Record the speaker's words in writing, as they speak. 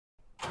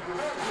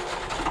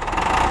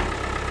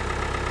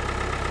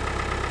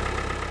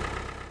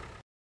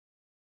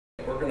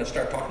We're going to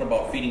start talking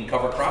about feeding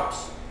cover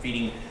crops,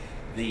 feeding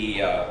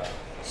the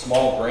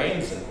small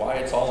grains and why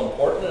it's all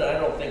important. And I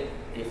don't think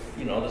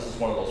this is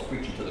one of those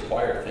preaching to the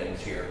choir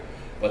things here,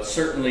 but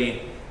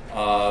certainly,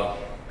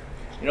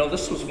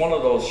 this was one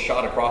of those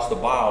shot across the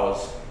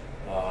bows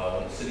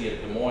when the city of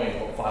Des Moines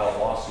filed a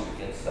lawsuit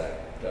against that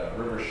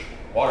river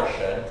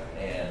watershed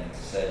and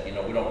said, we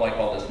don't like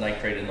all this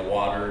nitrate in the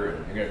water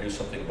and you're going to do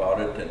something about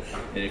it.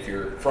 And if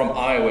you're from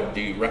Iowa, do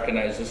you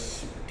recognize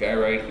this guy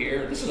right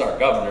here? This is our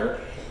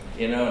governor,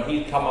 and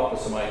he'd come up with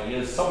some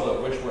ideas, some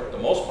of which weren't the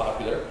most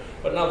popular,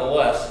 but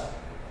nonetheless,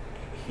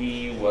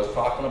 he was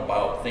talking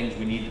about things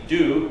we need to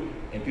do,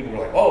 and people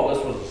were like, oh,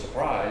 this was a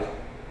surprise.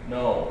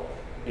 No,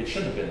 it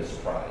shouldn't have been a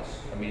surprise.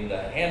 I mean, the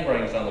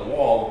handwriting's on the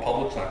wall, the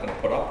public's not going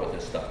to put up with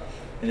this stuff.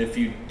 And if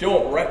you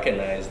don't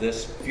recognize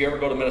this, if you ever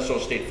go to Minnesota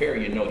State Fair,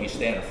 he's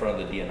standing in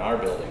front of the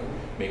DNR building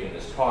making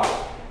this talk,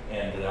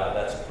 and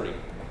that's a pretty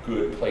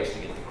good place to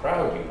get the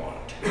crowd you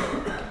want.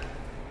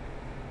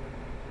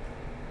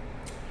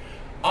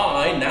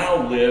 I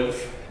now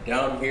live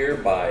down here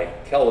by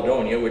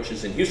Caledonia, which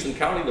is in Houston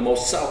County, the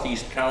most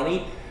southeast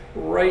county,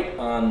 right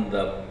on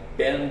the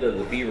bend of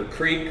the Beaver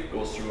Creek,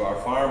 goes through our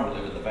farm. We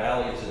live in the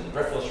valley, it's in the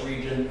driftless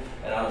region,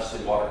 and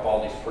obviously water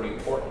quality is pretty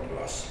important to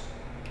us.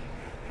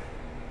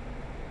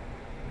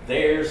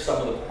 There's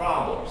some of the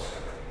problems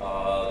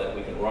that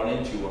we can run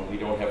into when we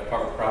don't have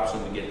cover crops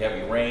and we get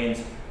heavy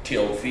rains,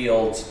 tilled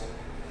fields,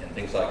 and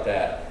things like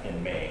that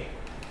in May.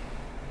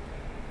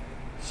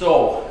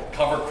 So,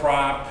 cover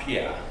crop,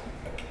 yeah.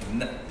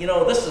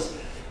 This is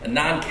a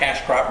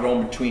non-cash crop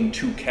grown between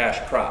two cash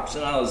crops.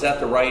 Now, is that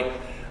the right?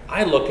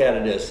 I look at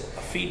it as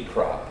a feed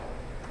crop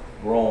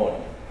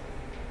grown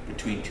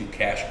between two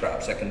cash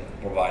crops that can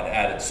provide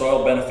added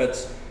soil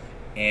benefits,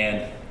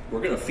 and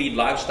we're going to feed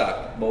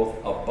livestock both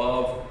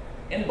above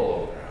and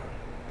below ground.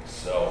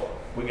 So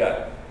we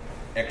got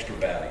extra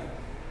value.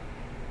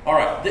 All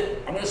right,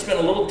 I'm going to spend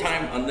a little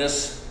time on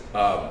this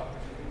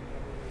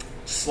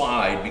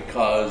slide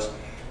because,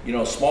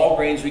 small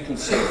grains we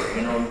consider,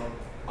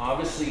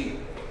 obviously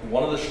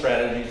one of the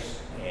strategies,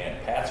 and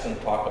Pat's going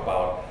to talk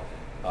about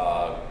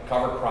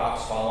cover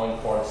crops following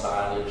corn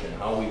silage and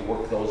how we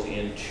work those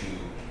into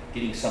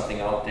getting something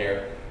out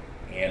there,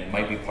 and it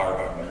might be part of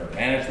our manure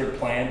management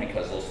plan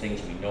because those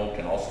things we know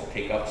can also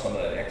take up some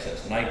of that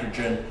excess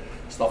nitrogen,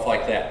 stuff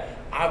like that.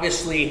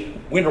 Obviously,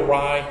 winter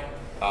rye,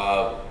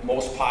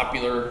 most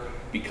popular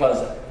because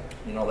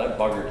that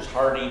bugger is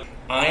hardy.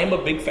 I am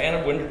a big fan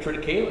of winter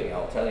triticale,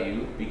 I'll tell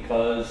you,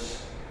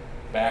 because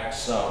back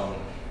some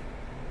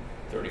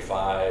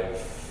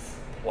 35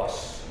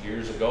 plus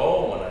years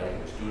ago when I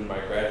was doing my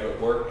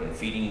graduate work and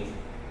feeding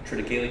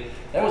triticale,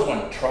 that was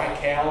when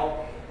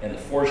Triticale and the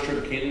forage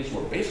triticales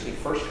were basically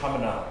first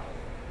coming out.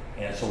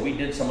 And so we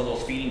did some of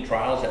those feeding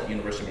trials at the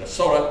University of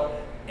Minnesota,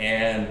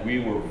 and we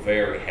were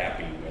very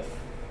happy with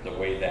the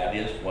way that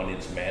is when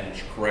it's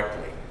managed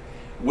correctly.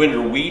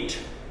 Winter wheat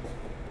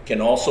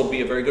can also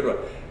be a very good one.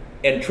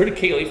 And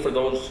triticale, for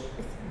those who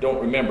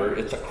don't remember,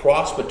 it's a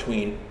cross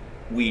between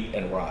wheat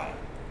and rye.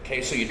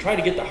 Okay, so you try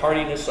to get the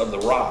hardiness of the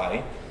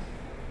rye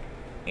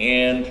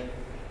and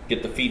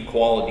get the feed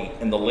quality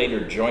and the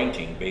later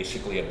jointing,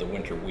 basically, of the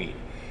winter wheat.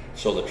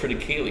 So the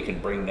triticale can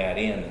bring that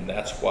in, and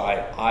that's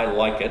why I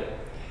like it.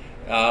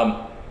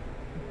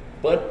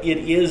 But it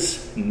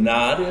is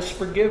not as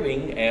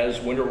forgiving as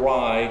winter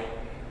rye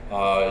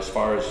as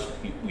far as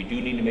we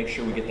do need to make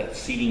sure we get that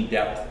seeding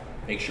depth,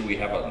 make sure we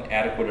have an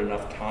adequate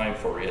enough time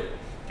for it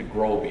to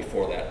grow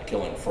before that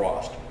killing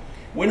frost.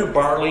 Winter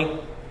barley,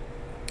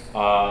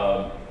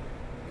 not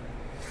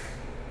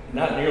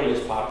nearly as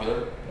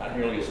popular, not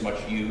nearly as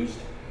much used,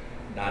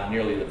 not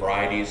nearly the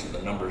varieties and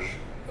the numbers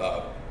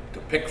to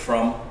pick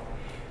from.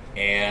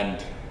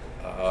 And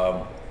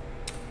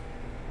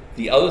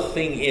the other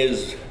thing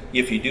is,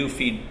 if you do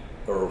feed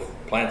or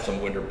plant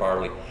some winter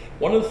barley,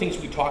 one of the things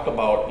we talk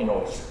about,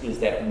 is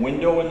that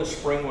window in the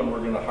spring when we're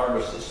going to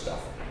harvest this stuff,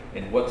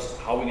 and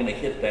how we're going to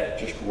hit that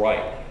just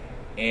right.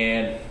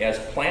 And as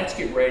plants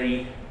get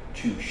ready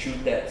to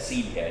shoot that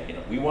seed head,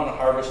 we want to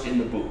harvest in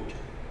the boot,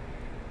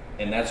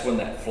 and that's when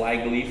that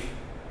flag leaf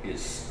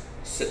is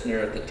sitting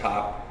there at the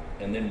top.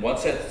 And then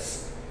once that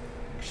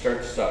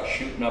starts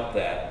shooting up,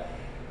 that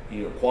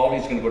quality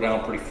is going to go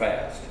down pretty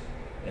fast.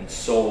 And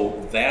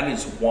so that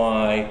is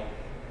why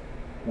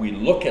we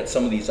look at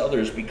some of these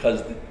others,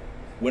 because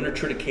winter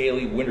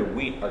triticale, winter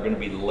wheat are going to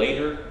be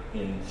later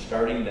in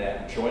starting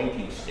that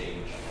jointing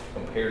stage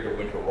compared to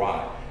winter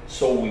rye.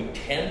 So we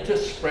tend to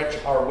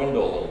stretch our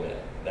window a little bit.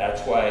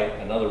 That's why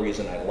another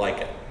reason I like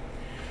it.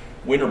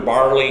 Winter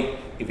barley,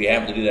 if you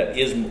happen to do that,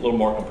 is a little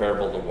more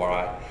comparable to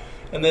rye.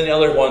 And then the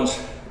other ones,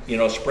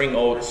 spring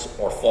oats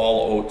or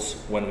fall oats,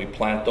 when we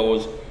plant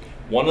those.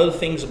 One of the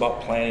things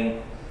about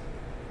planting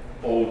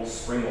oats,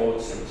 spring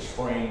oats in the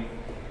spring,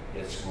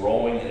 it's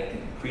growing and it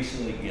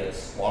increasingly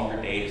gets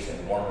longer days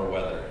and warmer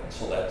weather. And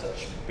so that's a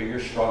bigger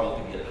struggle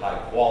to get high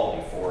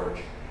quality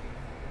forage.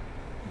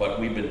 But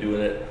we've been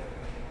doing it,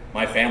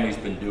 my family's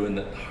been doing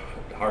it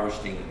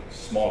harvesting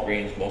small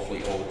grains,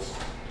 mostly oats,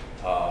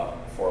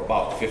 for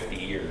about 50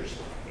 years.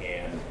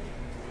 And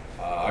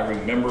I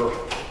remember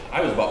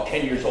I was about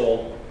 10 years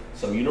old.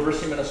 Some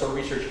University of Minnesota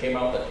research came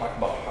out that talked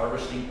about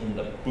harvesting in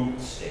the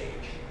boot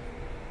stage.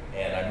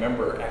 And I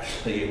remember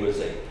actually it was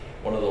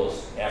one of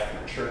those after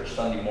church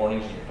Sunday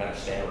mornings and you're kind of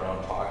standing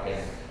around talking.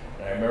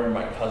 And I remember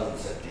my cousin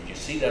said, "Did you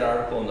see that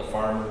article in the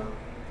Farmer?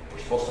 We're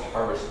supposed to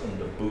harvest in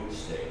the boot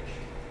stage."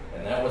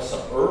 And that was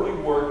some early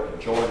work of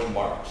George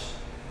Marks,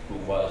 who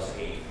was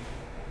a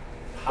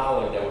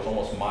colleague that was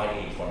almost my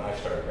age when I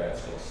started grad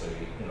school. So,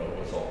 you know, it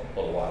was a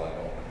little while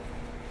ago.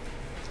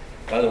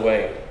 By the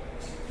way,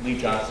 Lee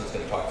Johnson's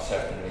going to talk this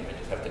afternoon. I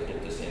just have to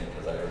get this in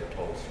because I already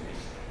told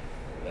Cerise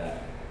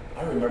that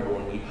I remember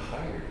when we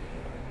hired him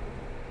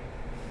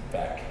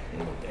back in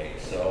the day.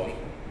 So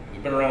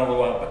we've been around a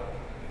little while, but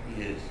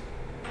he is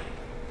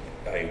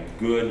a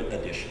good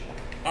addition.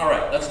 All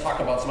right, let's talk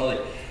about some other.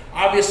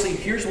 Obviously,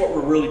 here's what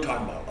we're really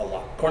talking about a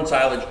lot. Corn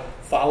silage,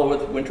 follow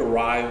with winter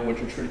rye,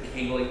 winter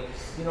triticale.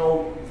 You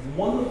know,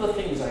 one of the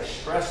things I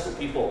stress to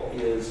people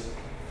is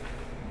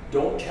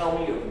don't tell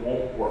me it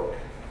won't work.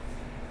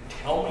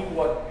 Tell me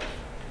what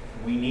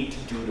we need to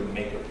do to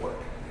make it work.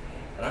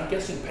 And I'm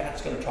guessing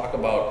Pat's going to talk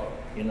about,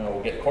 you know,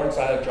 get corn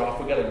silage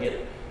off. We got to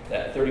get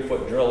that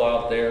 30-foot drill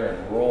out there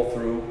and roll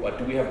through. But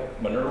do we have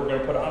manure we're going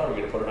to put on? Are we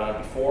going to put it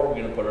on before? We're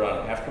going to put it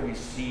on after we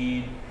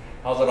seed?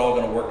 How's it all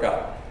going to work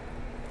out?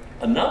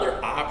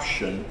 Another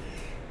option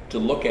to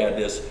look at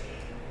this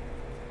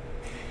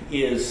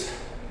is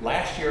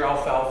last year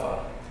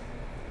alfalfa,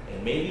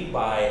 and maybe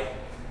by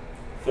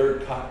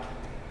third cut.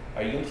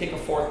 Are you going to take a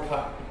fourth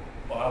cut?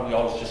 Well, we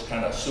always just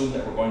kind of assume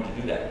that we're going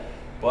to do that.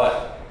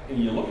 But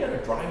when you look at a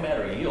dry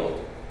matter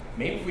yield,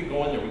 maybe if we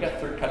go in there, we got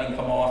third cutting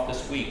come off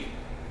this week.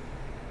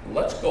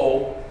 Let's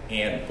go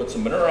and put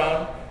some manure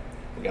on.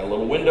 We got a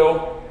little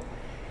window,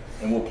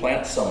 and we'll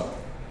plant some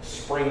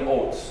spring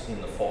oats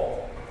in the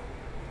fall.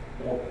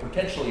 Or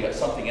potentially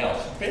something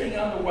else, depending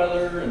on the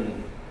weather,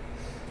 and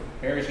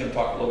Mary's going to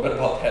talk a little bit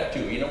about that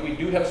too. You know, we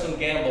do have some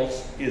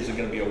gambles. Is it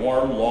going to be a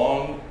warm,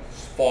 long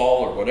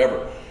fall or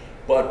whatever?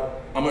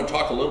 But I'm going to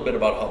talk a little bit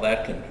about how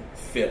that can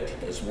fit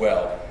as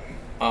well.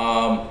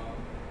 And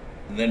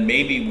then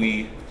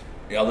maybe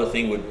the other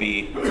thing would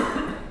be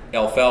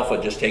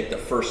alfalfa, just take the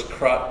first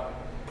cut,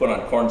 put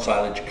on corn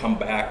silage, come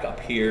back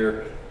up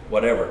here,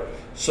 whatever.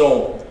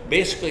 So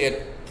basically,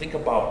 I think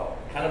about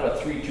kind of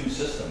a 3-2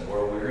 system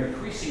where we're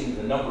increasing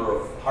the number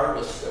of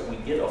harvests that we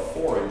get of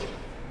forage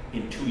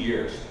in 2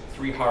 years,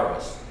 3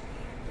 harvests.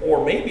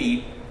 Or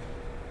maybe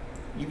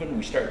even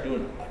we start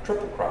doing a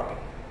triple cropping,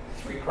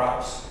 3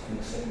 crops in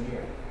the same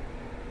year.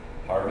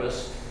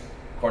 Harvest,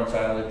 corn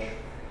silage,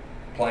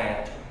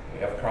 plant,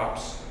 we have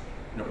crops.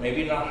 You know,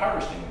 maybe not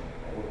harvesting,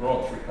 but we're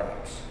growing 3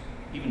 crops,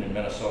 even in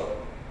Minnesota.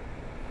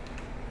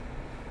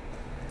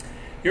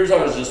 Here's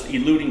what I was just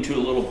alluding to a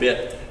little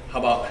bit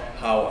about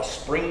how a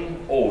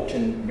spring oat,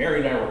 and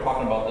Mary and I were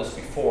talking about this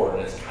before,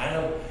 and it's kind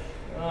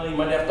of, you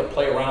might have to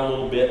play around a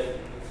little bit.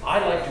 I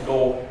like to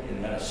go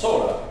in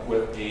Minnesota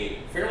with a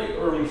fairly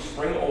early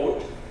spring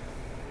oat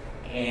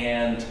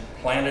and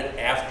plant it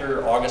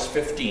after August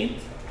 15th,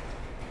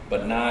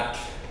 but not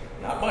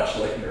much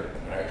later.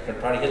 I'm going to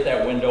try to hit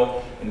that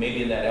window and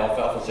maybe in that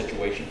alfalfa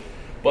situation.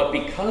 But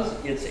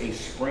because it's a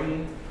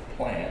spring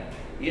plant,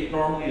 it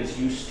normally is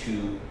used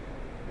to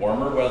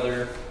warmer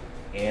weather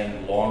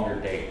and longer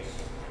days.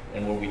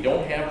 And when we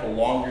don't have the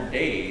longer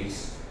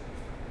days,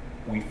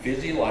 we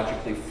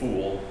physiologically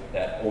fool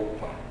that oat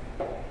plant.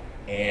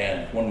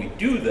 And when we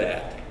do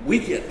that, we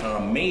get an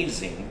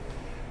amazing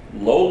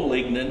low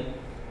lignin,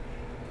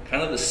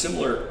 kind of the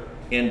similar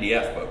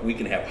NDF, but we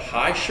can have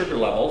high sugar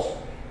levels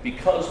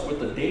because with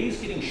the days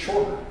getting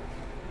shorter,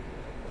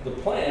 the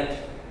plant,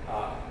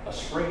 a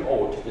spring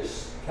oat,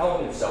 is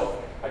telling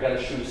itself, I got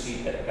to shoot a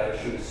seed head, I got to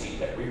shoot a seed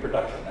head,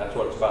 reproduction, that's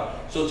what it's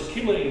about. So it's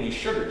accumulating these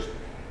sugars,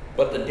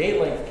 but the day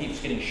length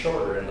keeps getting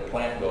shorter and the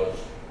plant goes,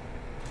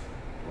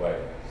 do I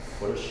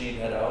put a seed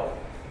head out?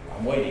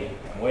 I'm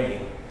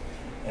waiting.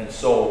 And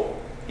so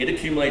it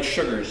accumulates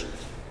sugars,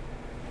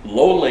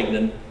 low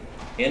lignin,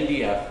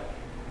 NDF.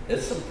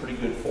 It's some pretty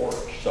good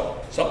forage.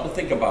 So something to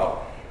think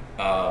about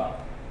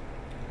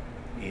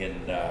in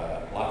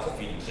lots of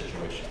feeding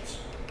situations.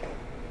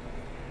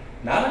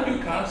 Not a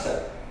new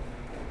concept.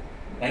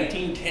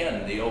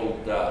 1910, the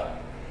old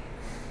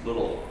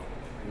little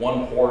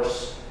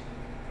one-horse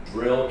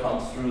drill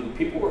comes through.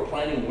 People were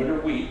planting winter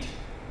wheat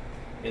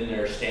in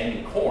their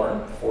standing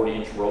corn,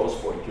 40-inch rows,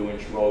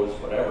 42-inch rows,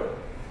 whatever.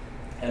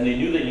 And they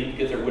knew they needed to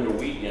get their winter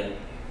wheat in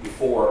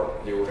before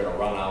they were going to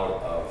run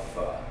out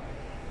of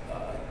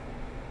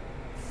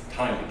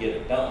time to get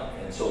it done.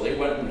 And so they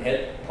went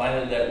and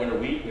planted that winter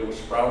wheat. It was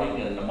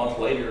sprouting, and a month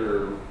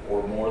later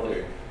or more,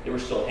 they were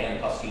still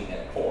hand husking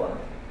that corn,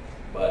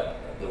 but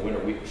the winter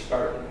wheat was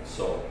starting.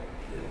 So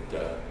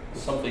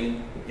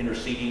something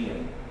interceding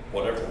and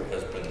whatever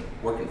has been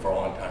working for a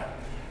long time.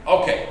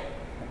 Okay,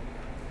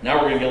 now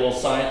we're going to get a little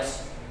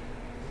science.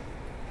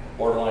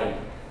 Borderline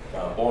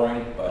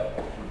boring, but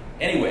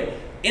anyway,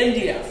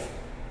 NDF.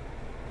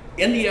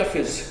 NDF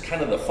is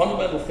kind of the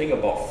fundamental thing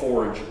about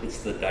forage. It's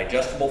the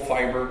digestible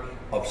fiber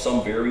of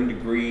some varying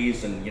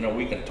degrees, and you know,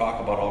 we can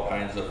talk about all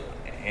kinds of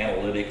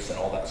analytics and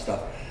all that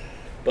stuff.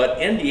 But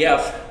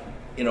NDF,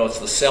 you know, it's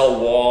the cell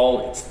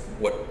wall. It's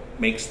what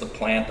makes the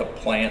plant a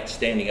plant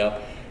standing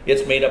up.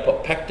 It's made up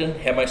of pectin,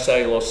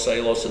 hemicellulose,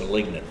 cellulose, and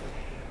lignin.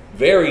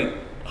 Very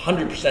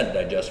 100%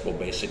 digestible,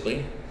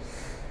 basically.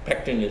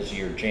 Pectin is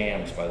your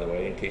jams, by the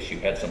way, in case you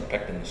had some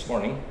pectin this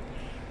morning.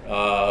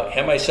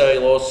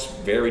 Hemicellulose,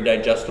 very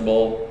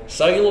digestible.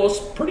 Cellulose,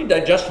 pretty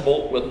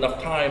digestible with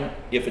enough time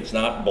if it's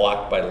not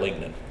blocked by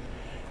lignin.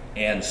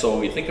 And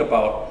so you think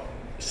about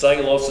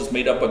cellulose is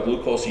made up of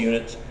glucose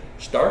units,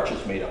 starch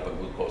is made up of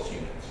glucose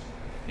units.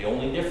 The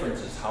only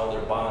difference is how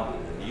they're bonded.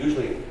 And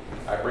usually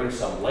I bring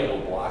some Lego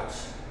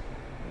blocks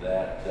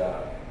that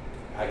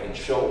I can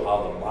show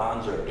how the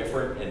bonds are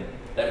different, and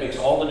that makes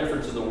all the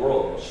difference in the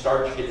world.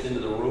 Starch gets into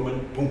the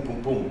rumen, boom,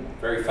 boom, boom,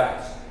 very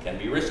fast. Can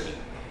be risky.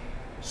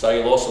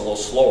 Cellulose a little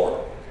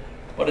slower,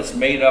 but it's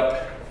made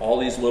up all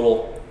these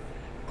little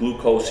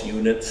glucose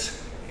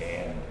units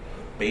and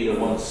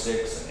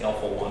beta-1,6 and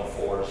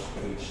alpha-1,4s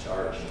for each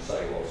starch and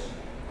cellulose.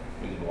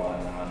 We can go on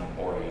and on and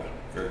bore you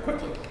very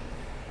quickly.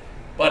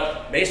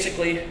 But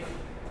basically,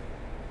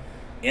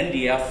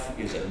 NDF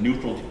is a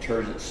neutral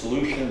detergent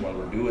solution. When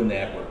we're doing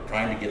that, we're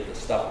trying to get the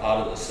stuff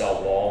out of the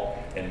cell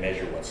wall and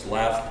measure what's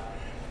left.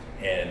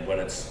 And when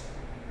it's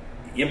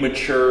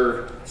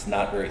immature, it's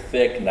not very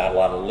thick, not a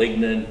lot of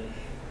lignin.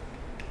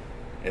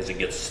 As it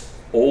gets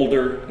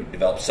older, it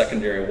develops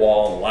secondary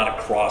wall and a lot of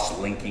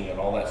cross-linking and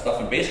all that stuff.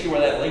 And basically where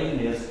that lignin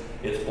is,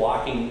 it's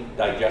blocking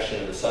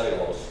digestion of the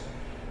cellulose.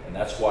 And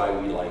that's why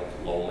we like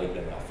low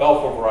lignin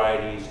alfalfa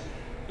varieties,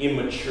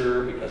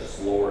 immature because it's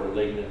lower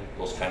lignin,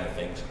 those kind of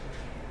things.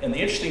 And the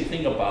interesting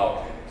thing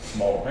about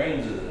small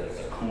grains is that it's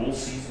a cool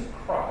season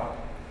crop,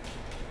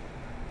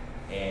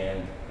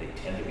 and they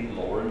tend to be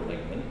lower in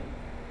lignin.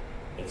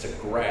 It's a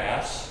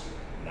grass,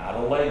 not a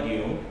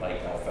legume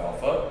like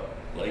alfalfa.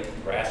 Like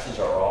grasses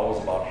are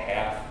always about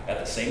half, at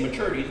the same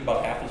maturity,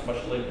 about half as much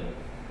lignin.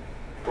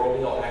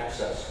 Microbial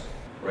access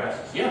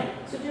grasses. Yeah.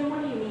 So Jim,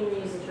 what do you mean when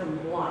you use the term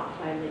blocked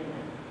by lignin?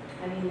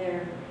 I mean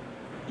they're...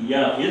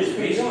 Yeah, it's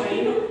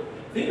basically,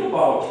 think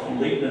about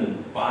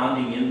lignin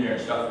bonding in there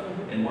and stuff,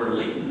 and where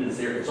lignin is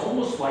there, it's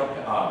almost like,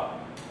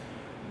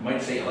 you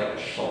might say like a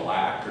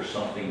shellac or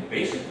something.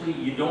 Basically,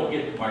 you don't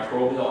get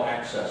microbial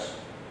access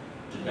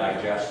to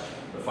digest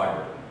the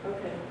fiber.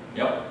 Okay.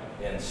 Yep.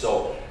 And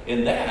so,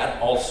 and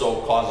that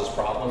also causes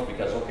problems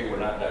because, okay, we're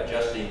not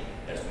digesting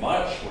as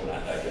much, we're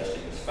not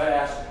digesting as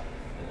fast,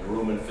 and the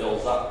rumen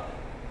fills up.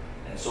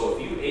 And so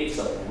if you ate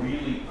some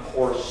really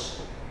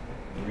coarse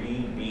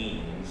green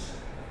beans,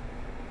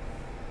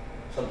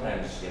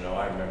 sometimes, you know,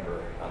 I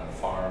remember on the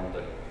farm,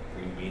 the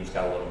green beans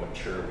got a little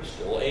mature, we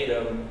still ate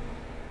them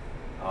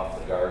off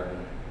the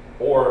garden.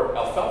 Or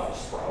alfalfa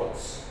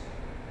sprouts,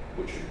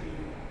 which would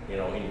be, you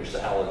know, in your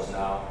salads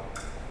now,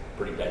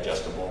 pretty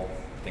digestible,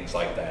 things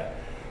like that.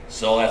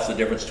 So that's the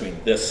difference between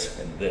this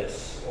and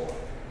this, or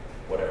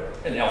whatever.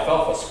 And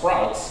alfalfa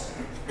sprouts,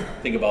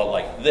 think about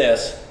like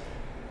this,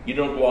 you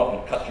don't go out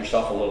and cut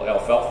yourself a little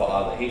alfalfa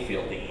out of the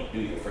hayfield to eat, do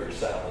you, for your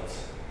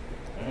salads?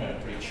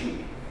 Pretty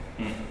chewy.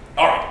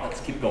 All right, let's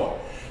keep going.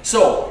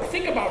 So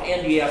think about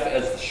NDF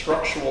as the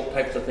structural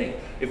types of thing.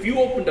 If you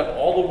opened up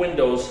all the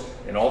windows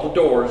and all the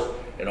doors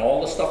and all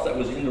the stuff that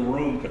was in the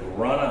room could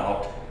run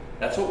out,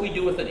 that's what we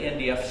do with an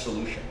NDF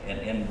solution,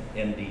 an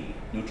ND,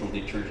 neutral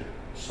detergent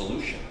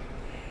solution.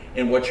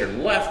 And what you're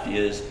left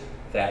is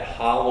that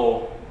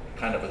hollow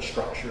kind of a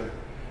structure.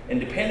 And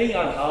depending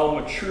on how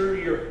mature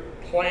your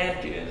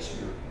plant is,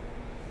 your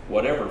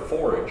whatever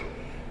forage,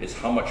 is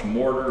how much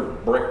mortar,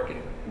 brick,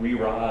 and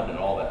re-rod and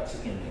all that's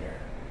in there,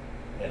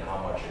 and how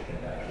much it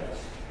can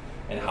digest,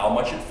 and how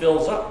much it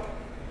fills up.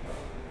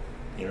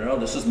 You know,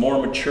 this is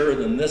more mature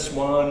than this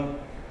one,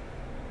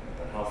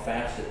 but how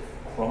fast it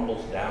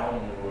crumbles down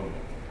in the room.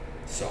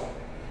 So,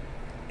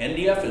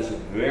 NDF is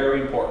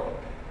very important,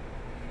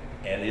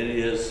 and it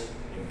is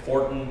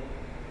important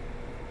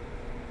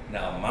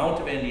now amount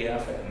of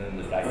NDF and then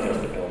the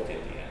digestibility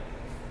at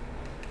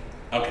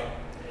the end. Okay,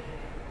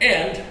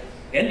 and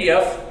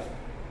NDF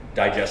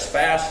digests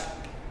fast,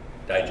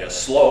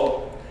 digests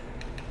slow.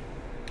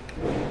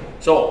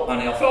 So on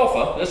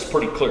alfalfa, this is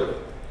pretty clear.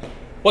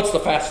 What's the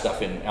fast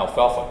stuff in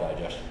alfalfa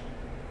digestion?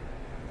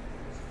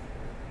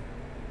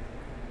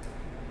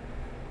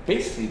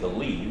 Basically the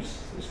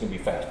leaves is going to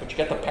be fast, but you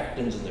get the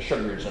pectins and the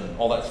sugars and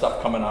all that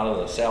stuff coming out of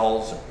the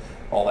cells and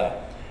all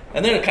that.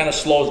 And then it kind of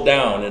slows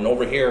down, and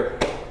over here,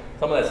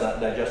 some of that's not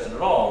digested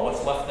at all.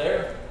 What's left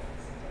there?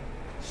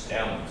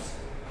 Stems,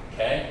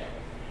 okay?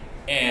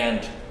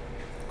 And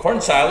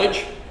corn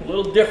silage, a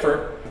little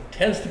different,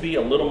 tends to be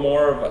a little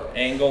more of an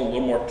angle, a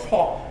little more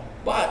tall,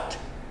 but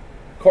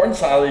corn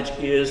silage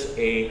is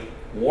a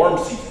warm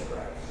season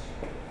grass.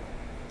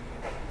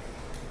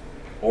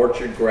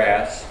 Orchard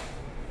grass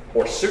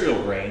or cereal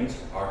grains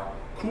are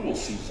cool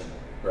season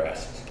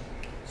grasses.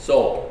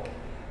 So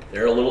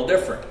they're a little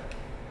different.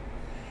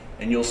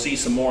 And you'll see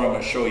some more. I'm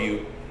going to show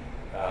you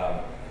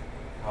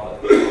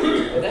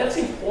But that's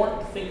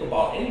important to think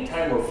about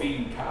anytime we're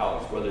feeding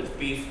cows, whether it's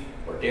beef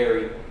or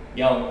dairy,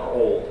 young or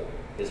old,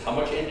 is how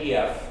much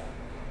NDF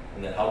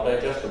and then how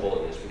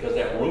digestible it is, because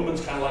that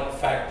rumen's kind of like a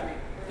factory.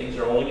 Things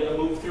are only going to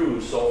move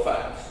through so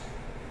fast.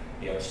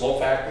 You have a slow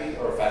factory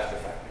or a faster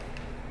factory.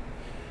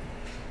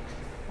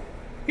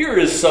 Here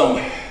is some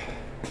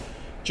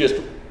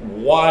just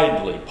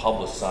widely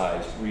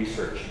publicized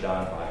research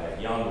done by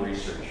a young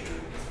researcher.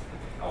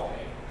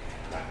 Okay.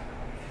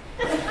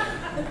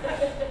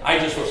 I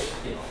just was,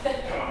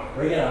 come on,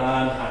 bring it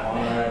on. I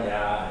want it.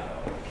 Yeah,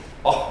 I know.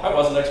 Oh, I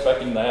wasn't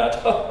expecting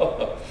that.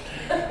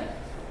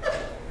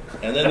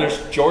 And then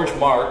there's George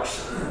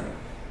Marks,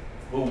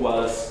 who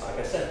was, like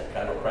I said,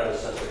 kind of a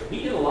predecessor.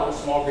 He did a lot of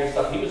small grain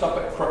stuff. He was up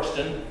at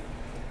Crookston,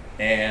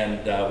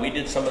 and we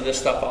did some of this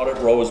stuff out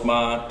at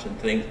Rosemont and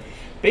things.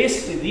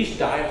 Basically, these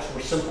diets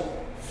were simple.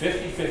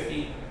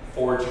 50-50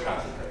 forage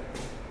concentrate.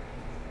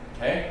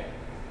 Okay?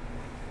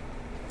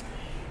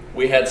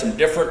 We had some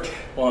different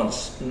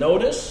ones.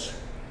 Notice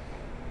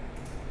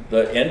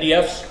the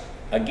NDFs,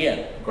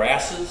 again,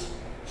 grasses,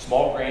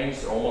 small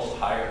grains, they're almost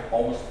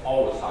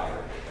always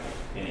higher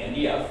in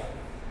NDF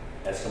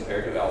as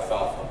compared to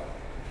alfalfa.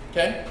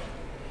 Okay?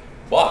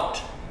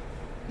 But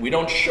we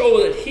don't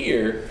show it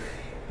here,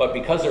 but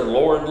because they're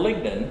lower in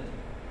lignin,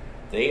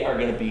 they are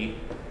going to be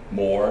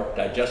more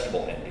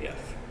digestible NDF.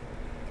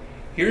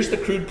 Here's the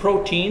crude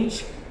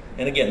proteins.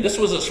 And again, this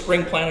was a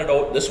spring planted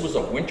oat. This was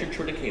a winter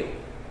triticale.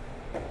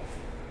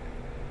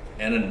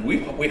 And then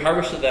we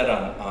harvested that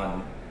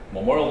on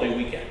Memorial Day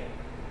weekend.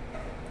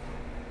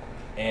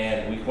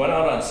 And we went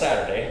out on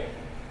Saturday,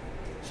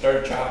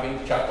 started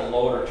chopping, chopped a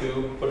load or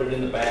two, put it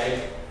in the bag.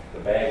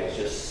 The bag was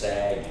just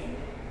sagging.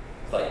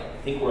 It's like,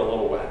 I think we're a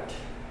little wet.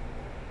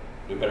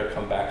 We better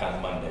come back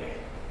on Monday.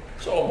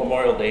 So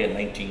Memorial Day in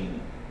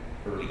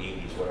early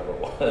 80s, whatever it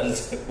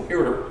was, we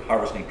were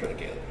harvesting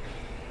triticale.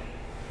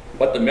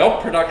 But the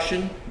milk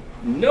production,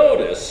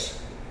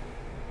 notice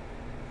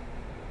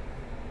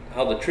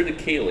how the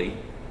triticale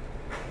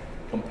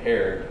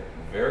compared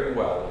very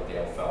well with the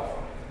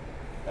alfalfa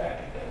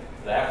back then.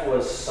 That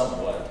was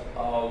somewhat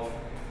of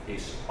a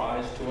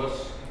surprise to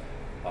us,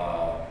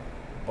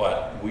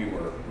 but we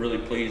were really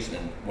pleased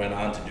and went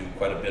on to do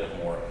quite a bit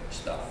more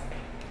stuff.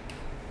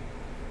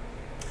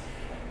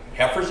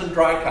 Heifers and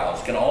dry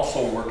cows can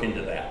also work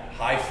into that.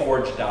 High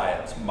forage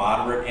diets,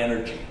 moderate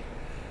energy.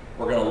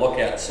 We're going to look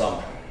at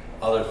some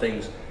other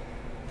things,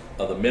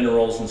 the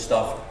minerals and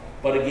stuff.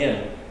 But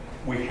again,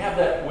 we have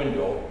that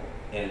window,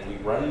 and we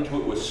run into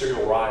it with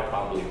cereal rye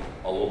probably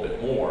a little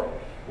bit more,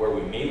 where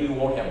we maybe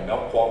won't have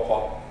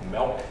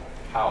milk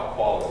cow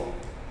quality,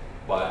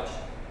 but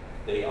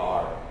they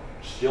are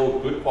still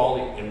good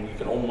quality, and we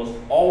can almost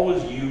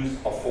always use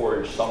a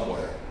forage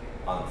somewhere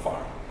on the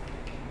farm.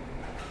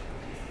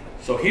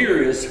 So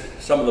here is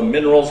some of the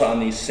minerals on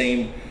these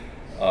same,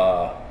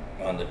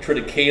 on the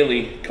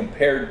triticale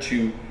compared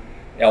to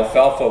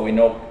alfalfa. We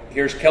know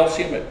here's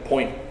calcium at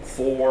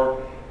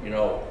 0.4,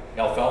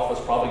 alfalfa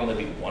is probably going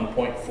to be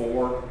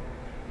 1.4,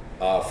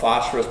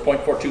 phosphorus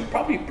 0.42,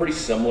 probably pretty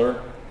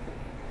similar.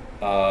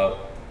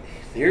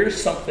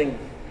 Here's something,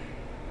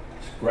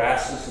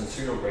 grasses and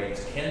cereal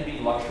grains can be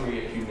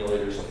luxury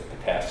accumulators of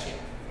potassium.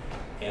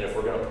 And if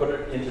we're going to put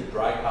it into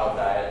dry cow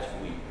diets,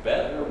 we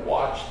better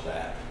watch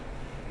that,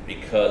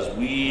 because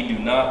we do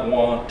not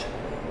want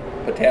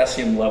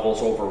potassium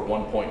levels over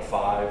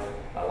 1.5.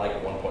 I like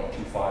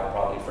 1.25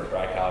 probably for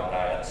dry cow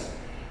diets.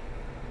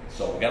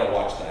 So we got to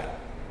watch that.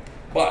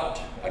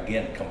 But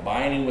again,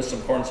 combining with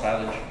some corn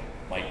silage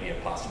might be a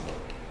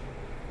possibility.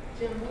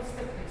 Jim, what's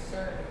the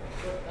concern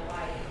with the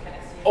high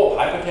potassium? Oh,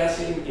 high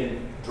potassium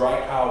in dry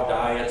cow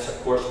diets,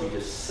 of course, we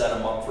just set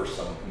them up for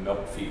some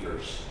milk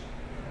fevers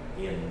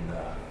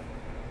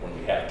when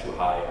we have too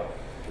high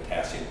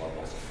potassium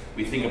levels.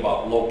 We think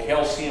about low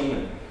calcium,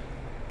 and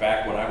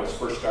back when I was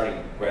first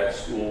starting grad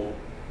school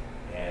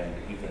and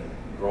even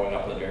growing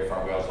up on the dairy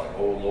farm, we always like,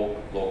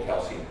 low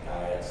calcium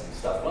diets and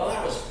stuff. Well,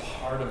 that was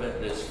part of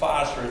it. It's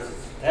phosphorus,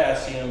 it's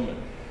potassium, and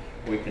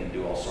we can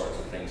do all sorts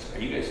of things. Are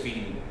you guys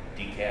feeding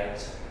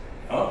decads?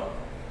 Huh?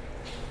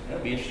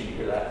 It'll be interesting to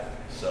hear that.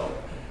 So,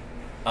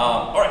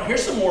 all right,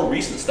 here's some more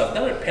recent stuff.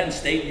 Down at Penn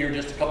State here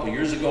just a couple of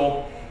years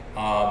ago,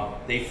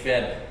 they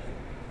fed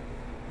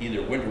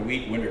either winter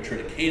wheat, winter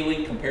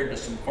triticale compared to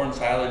some corn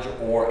silage,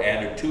 or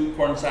added to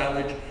corn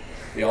silage.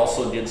 They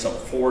also did some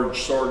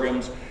forage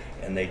sorghums,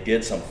 and they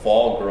did some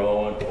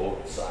fall-grown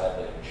oat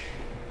silage.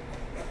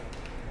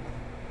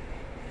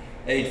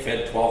 They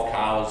fed 12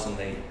 cows,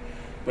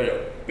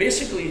 but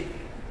basically,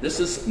 this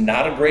is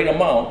not a great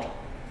amount,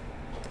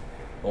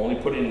 only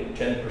putting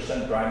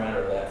 10% dry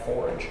matter of that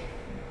forage.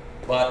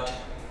 But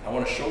I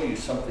want to show you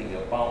something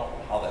about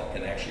how that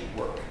can actually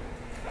work.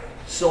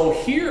 So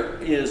here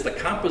is the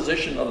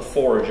composition of the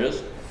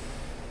forages.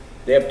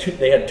 They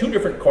had two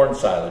different corn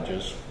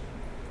silages,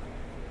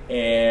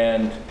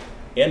 and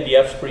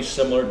NDF's pretty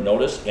similar.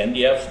 Notice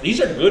NDFs.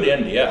 These are good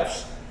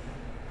NDFs.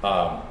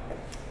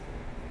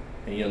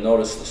 And you'll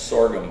notice the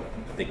sorghum.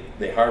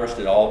 They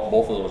harvested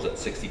both of those at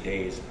 60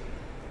 days.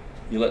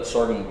 you let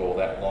sorghum go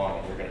that long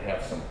and you're going to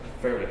have some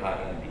fairly high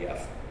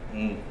NDF.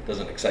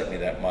 Doesn't excite me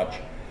that much.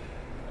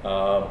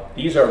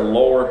 These are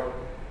lower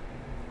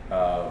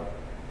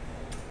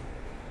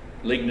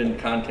lignin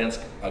contents.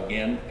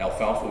 Again,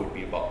 alfalfa would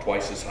be about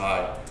twice as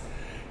high.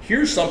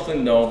 Here's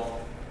something though.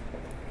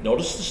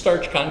 Notice the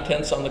starch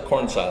contents on the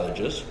corn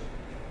silages,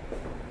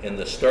 and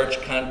the starch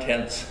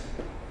contents,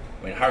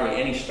 I mean, hardly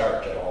any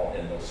starch at all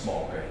in those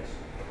small grains.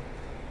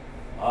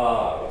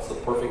 What's the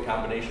perfect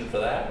combination for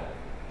that?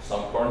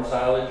 Some corn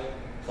silage,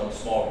 some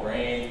small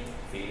grain,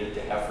 feed it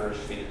to heifers,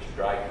 feed it to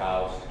dry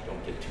cows.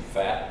 Don't get too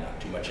fat, not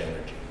too much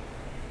energy.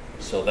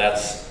 So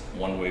that's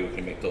one way we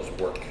can make those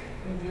work.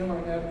 And Jim,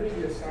 on that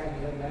previous slide,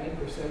 you had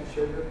 9%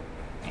 sugar.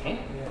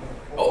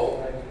 Mm-hmm.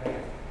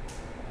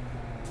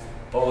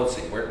 Oh, let's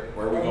see, where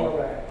are we going?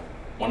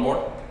 One more?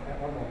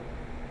 One more.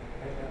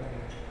 Right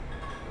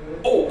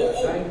Oh.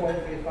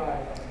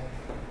 9.35.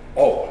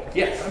 Oh,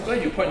 yes, I'm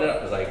glad you pointed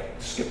out because I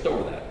skipped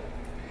over that.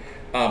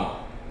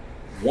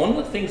 One of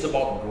the things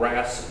about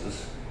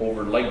grasses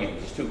over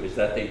legumes too is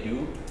that they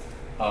do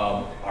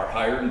are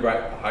higher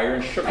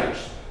in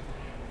sugars.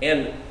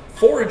 And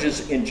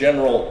forages in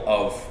general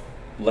of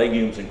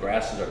legumes and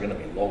grasses are going to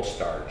be low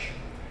starch.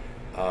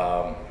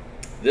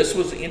 This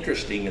was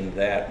interesting in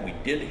that we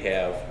did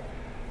have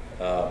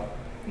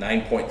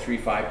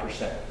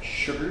 9.35%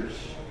 sugars,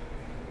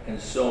 and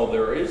so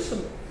there is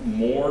some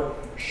more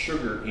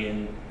sugar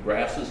in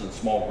grasses and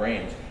small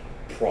grains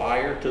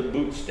prior to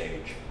boot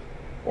stage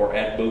or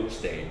at boot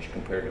stage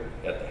compared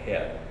to at the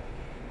head,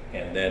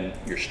 and then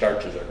your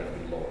starches are going to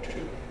be lower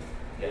too.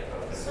 Yeah.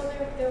 So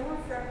there are more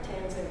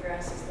fructans in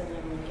grasses than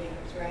in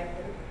legumes, right?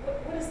 And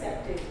what does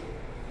that do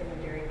in the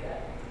dairy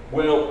gut?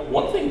 Well,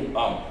 one thing,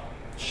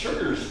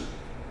 sugars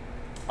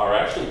are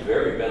actually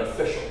very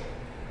beneficial.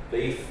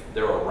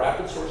 They're a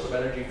rapid source of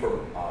energy for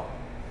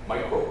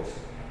microbes.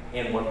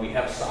 And when we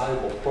have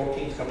soluble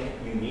proteins coming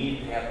in, you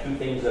need to have two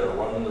things that are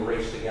running the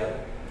race together.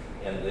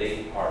 And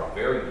they are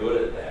very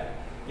good at that.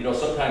 You know,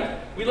 sometimes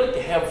we like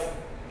to have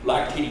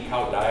lactating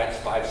cow diets,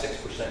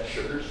 5-6%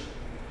 sugars.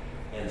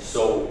 And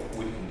so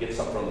we can get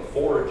some from the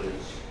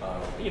forages.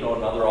 You know,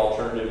 another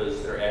alternative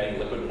is they're adding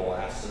liquid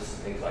molasses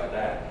and things like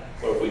that.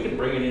 But if we can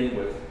bring it in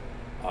with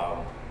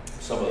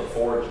some of the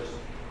forages,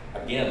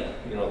 again,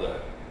 you know, the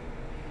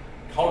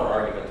counter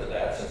argument to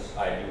that, since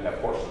I do have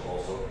horses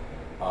also,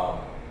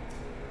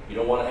 you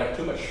don't want to have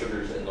too much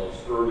sugars in those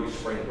early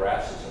spring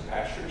grasses and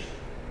pastures.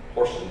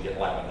 Horses can get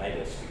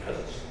laminitis because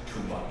it's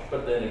too much.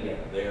 But then again,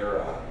 they're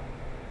a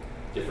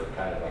different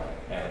kind of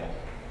animal.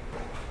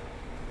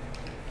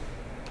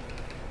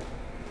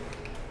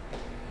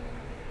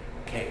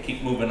 Okay,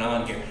 keep moving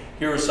on here.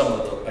 Here are some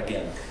of the,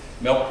 again,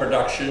 milk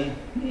production.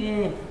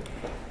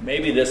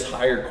 Maybe this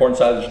higher corn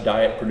silage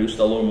diet produced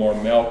a little more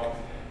milk.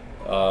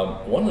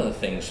 One of the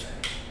things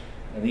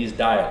in these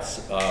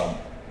diets,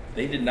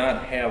 they did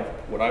not have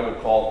what I would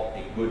call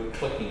a good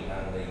clicking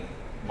on the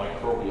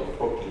microbial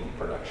protein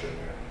production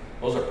there.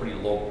 Those are pretty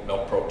low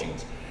milk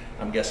proteins.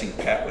 I'm guessing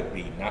Pat would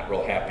be not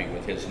real happy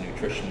with his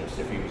nutritionist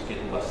if he was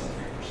getting less than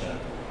 3%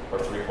 or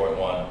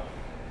 3.1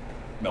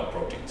 milk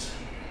proteins.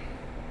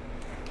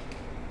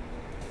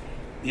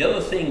 The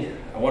other thing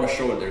I want to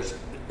show you,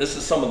 this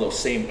is some of those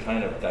same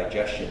kind of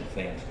digestion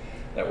things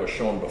that were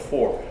shown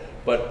before,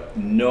 but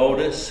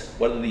notice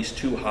whether these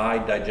too high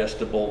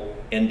digestible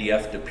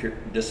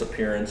NDF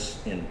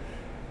disappearance in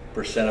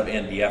percent of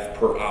NDF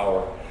per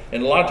hour.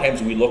 And a lot of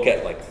times we look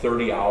at like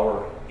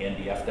 30-hour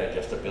NDF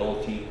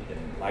digestibility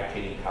in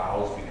lactating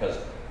cows because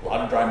a lot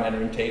of dry matter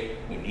intake,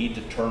 we need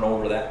to turn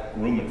over that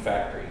rumen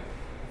factory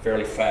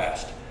fairly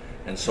fast.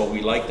 And so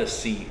we like to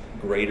see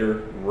greater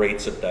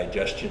rates of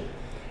digestion.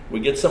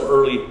 We get some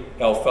early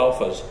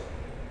alfalfas,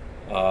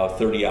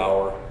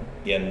 30-hour,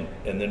 and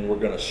then we're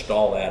going to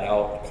stall that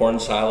out. Corn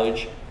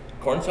silage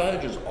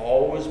has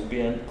always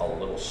been a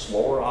little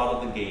slower out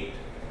of the gate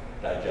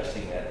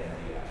digesting that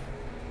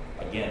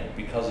NDF. Again,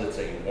 because it's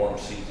a warm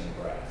season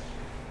grass.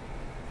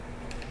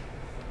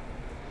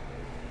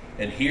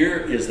 And here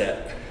is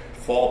that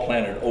fall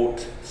planted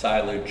oat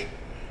silage,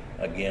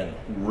 again,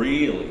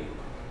 really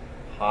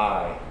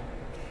high,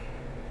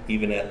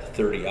 even at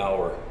the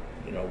 30-hour.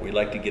 You know, we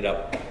like to get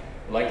up,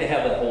 we like to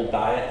have that whole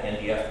diet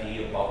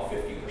NDFD about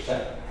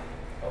 50%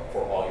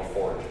 for all your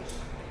forages.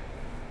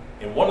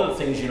 And one of the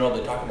things, you know,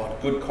 they talk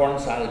about good corn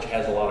silage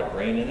has a lot of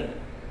grain in it.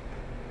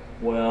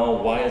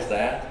 Well, why is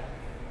that?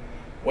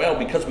 Well,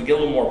 because we get a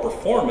little more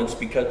performance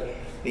because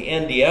the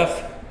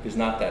NDF is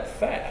not that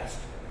fast.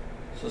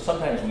 So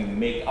sometimes we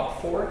make up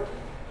for it,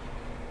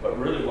 but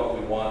really what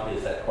we want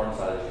is that corn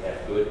silage to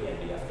have good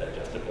NDF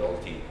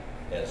digestibility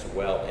as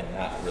well and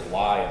not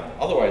rely on,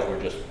 otherwise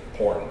we're just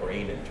pouring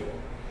grain into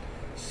them.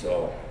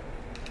 So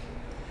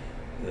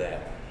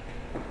that.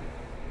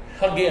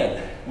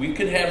 Again, we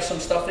could have some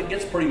stuff that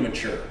gets pretty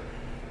mature.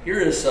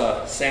 Here is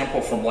a sample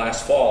from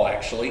last fall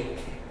actually.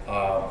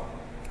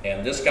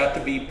 And this got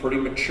to be pretty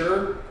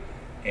mature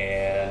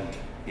and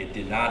it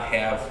did not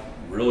have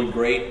really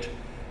great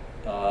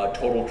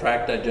total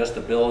tract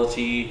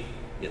digestibility.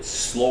 It's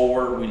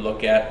slower. We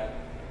look at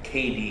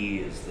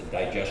KD is the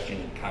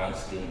digestion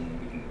constant.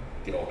 We can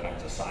get all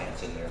kinds of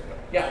science in there. But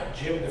yeah,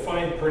 Jim,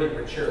 define pretty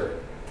mature.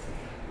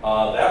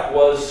 that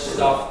was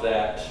stuff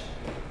that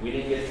we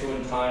didn't get to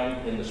in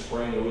time in the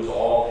spring. It was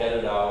all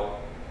headed out,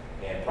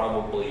 and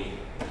probably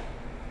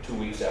 2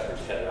 weeks after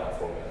it's headed out,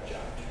 4 we got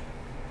jumped.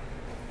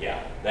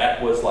 Yeah,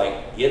 that was like,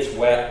 it's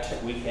wet,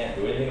 we can't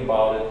do anything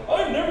about it.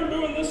 I'm never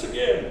doing this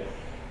again.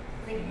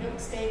 Like milk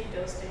stage,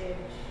 dough stage.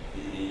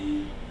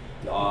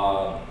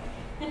 Uh,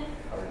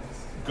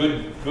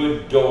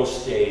 good dough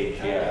stage,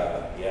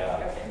 yeah.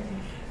 Okay.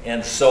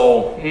 And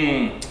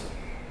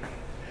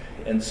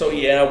so,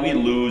 yeah, we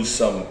lose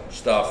some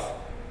stuff,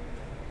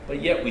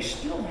 but yet we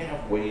still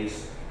have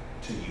ways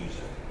to use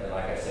it. And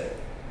like I said,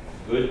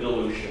 good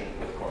dilution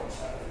with corn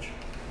silage.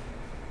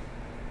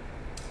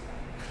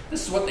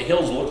 This is what the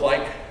hills look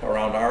like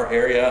around our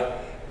area,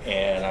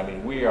 and I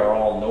mean, we are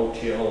all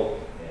no-till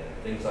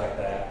and things like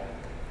that.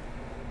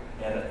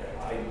 And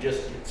I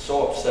just get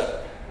so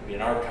upset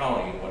in our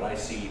county when I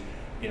see,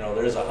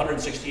 there's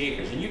 160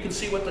 acres, and you can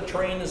see what the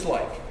terrain is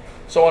like.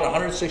 So on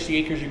 160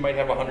 acres, you might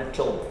have 100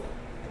 tillable,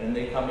 and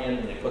they come in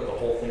and they put the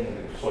whole thing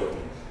into soybeans,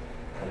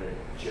 and it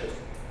just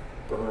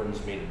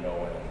burns me to no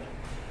end.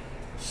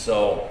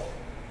 So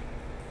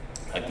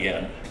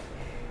again,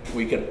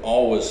 we can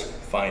always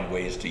find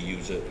ways to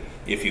use it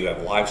if you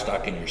have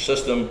livestock in your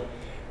system.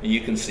 And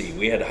you can see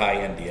we had high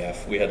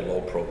NDF, we had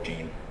low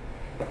protein,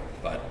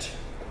 but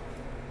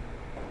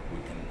we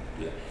can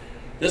do that.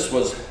 This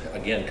was,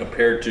 again,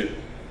 compared to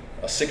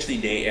a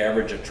 60-day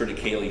average of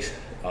Triticale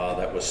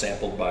that was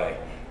sampled by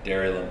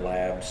Dairyland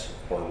Labs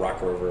or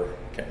Rock River,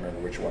 can't remember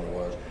which one it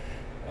was.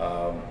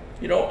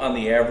 On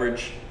the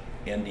average,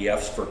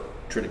 NDFs for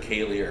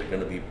Triticale are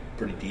going to be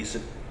pretty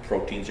decent.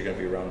 Proteins are going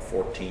to be around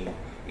 14.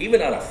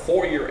 Even on a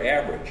 4-year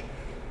average,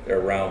 they're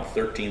around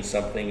 13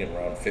 something and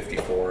around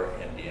 54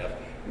 NDF.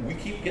 We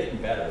keep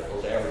getting better.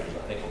 Those averages,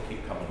 I think, will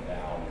keep coming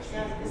down.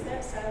 Now, is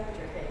that silage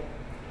or hay?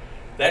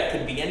 That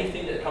could be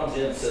anything that comes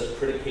in that says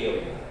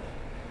Triticale on it.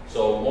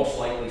 So most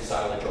likely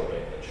silage or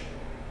baleage.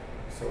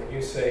 So when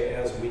you say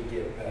as we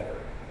get better,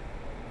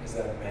 is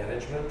that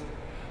management?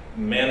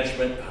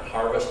 Management,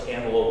 harvest,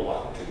 and a little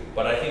latitude.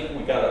 But I think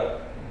we got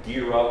to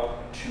gear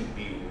up to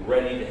be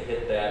ready to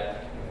hit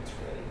that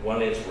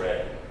when it's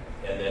ready.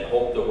 And then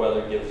hope the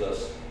weather gives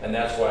us, and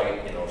that's why,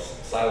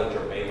 silage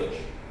or baleage,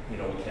 we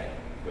can't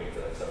wait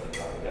for that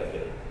 75. We got to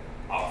get it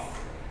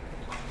off.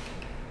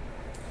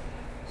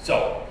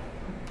 So,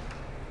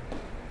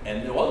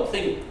 and the other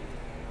thing,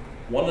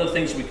 one of the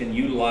things we can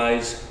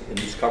utilize in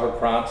these cover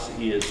crops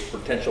is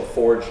potential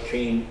forage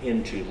chain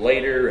into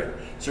later, and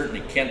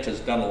certainly Kent has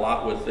done a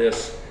lot with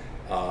this.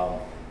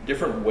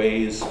 Different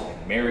ways,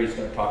 and Mary's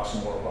going to talk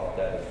some more about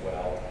that as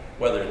well,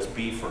 whether it's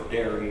beef or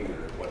dairy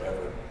or whatever.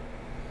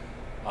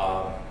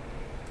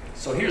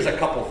 So here's a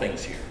couple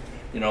things here.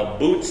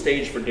 Boot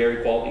stage for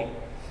dairy quality.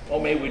 Oh,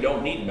 maybe we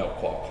don't need milk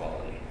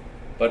quality,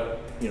 but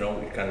we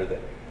kind of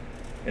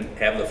and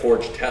have the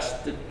forage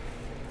tested.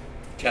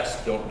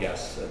 Test, don't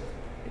guess.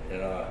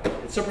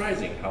 It's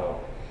surprising how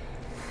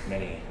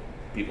many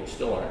people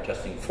still aren't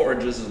testing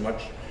forages as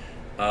much.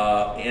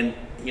 And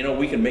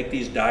we can make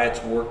these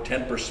diets work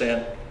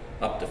 10%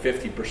 up to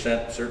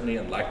 50%, certainly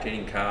on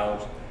lactating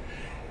cows.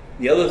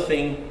 The other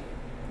thing,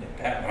 and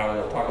Pat and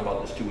Harley will talk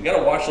about this too, we got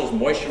to watch those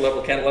moisture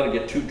levels. Can't let it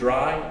get too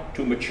dry,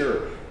 too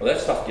mature. Well,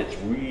 that stuff gets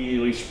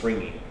really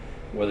springy,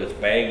 whether it's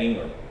bagging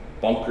or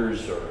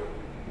bunkers or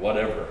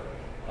whatever.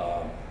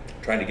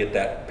 Trying to get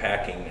that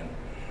packing. And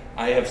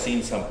I have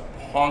seen some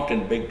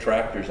honking big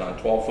tractors on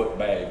 12-foot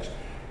bags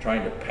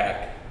trying to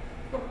pack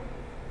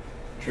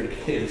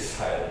Triticale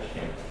silage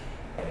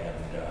in. And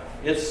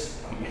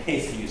it's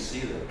amazing. You see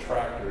the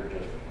tractor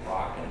just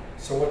rocking.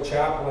 So what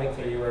chop length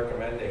are you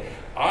recommending?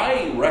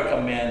 I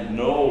recommend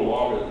no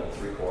longer than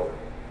 3/4,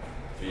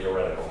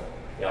 theoretical.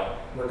 Yep.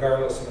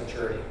 Regardless of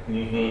maturity.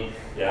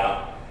 Mm-hmm.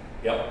 Yeah.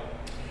 Yep.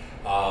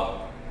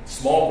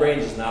 Small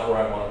grains is not where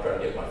I want to try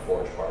to get my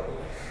forage part of it,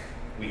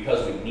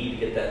 because we need to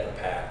get that in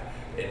the pack.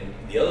 And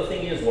the other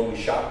thing is, when we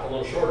shop a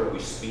little shorter, we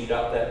speed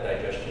up that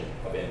digestion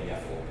of NDF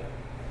a little bit.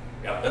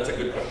 Yeah, that's a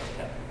good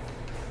question.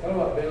 What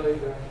about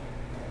baleage on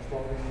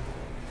small grains?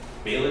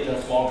 Baleage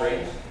on small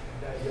grains?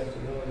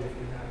 Digestibility if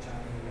you're not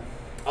chopping it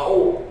up.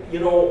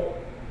 Oh,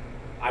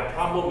 I'm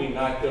probably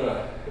not going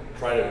to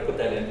try to put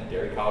that into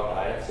dairy cow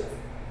diets,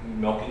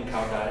 milking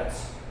cow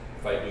diets,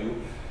 if I do,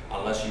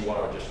 unless you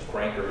want to just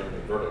crank her into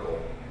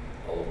vertical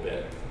a little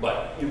bit.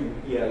 But you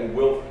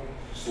will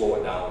slow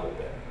it down a little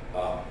bit.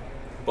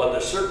 But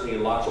there's certainly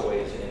lots of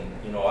ways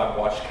I've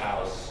watched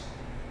cows,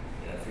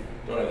 if you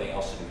don't have anything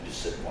else to do,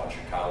 just sit and watch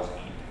your cows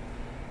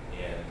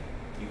eat, and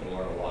you can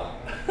learn a lot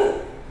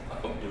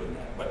from doing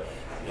that. But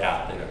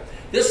yeah,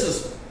 this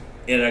is,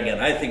 and again,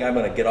 I think I'm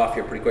going to get off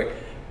here pretty quick,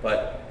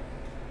 but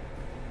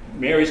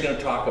Mary's going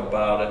to talk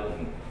about it.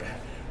 And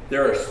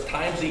there are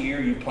times a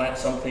year you plant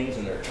some things,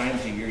 and there are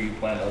times a year you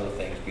plant other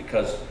things,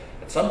 because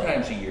at some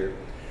times a year,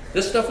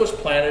 this stuff was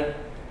planted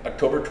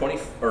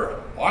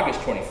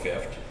August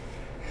 25th.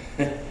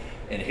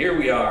 And here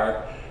we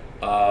are,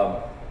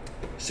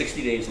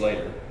 60 days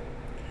later,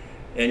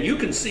 And you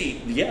can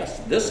see, yes,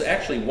 this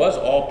actually was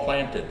all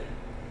planted,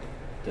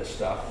 this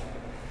stuff.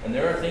 And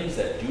there are things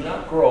that do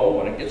not grow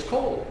when it gets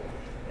cold.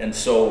 And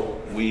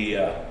so we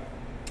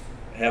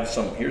have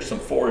some, here's some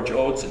forage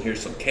oats, and here's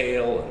some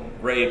kale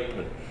and rape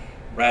and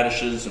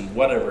radishes and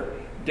whatever,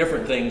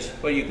 different things.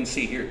 But you can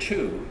see here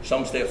too,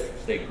 some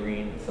stay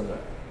green, some not.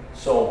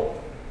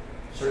 So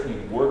certainly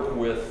work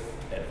with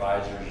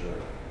advisors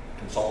or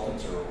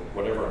consultants or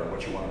whatever on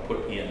what you want to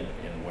put in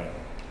and when.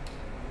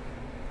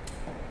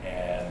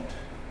 And,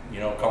 you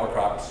know, cover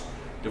crops,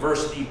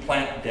 diversity,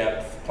 plant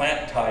depth,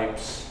 plant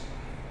types,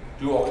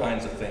 do all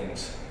kinds of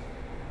things.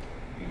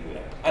 You can do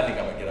that. I think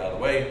I'm going to get out of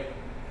the way.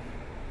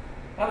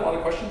 Not a lot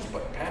of questions,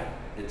 but Pat,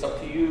 it's up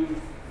to you.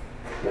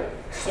 Yeah.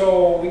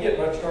 So we get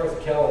much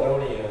North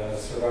Caledonia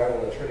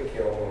survival of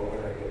Triticale over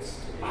winter gets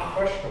to be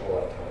questionable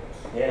at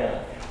times.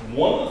 Yeah.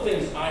 One of the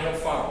things I have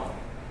found,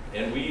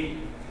 and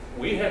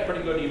we had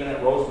pretty good even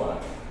at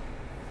Rosemont,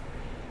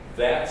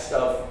 that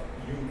stuff,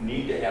 you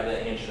need to have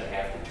that 1.5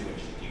 to 2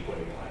 inches deep when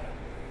you plant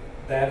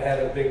it. That had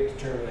a big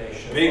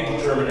determination. Big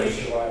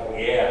determination. Survival.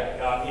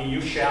 Yeah. And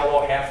you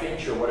shallow 1/2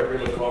 inch or whatever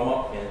it'll come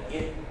up, and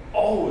it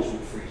always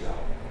would freeze out.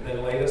 And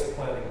then latest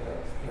planting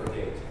depth, or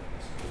date.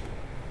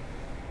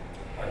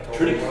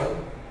 Triticale.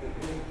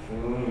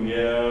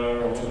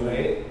 Yeah. Too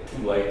late?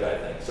 Too late, I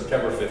think.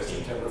 September 15th.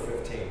 September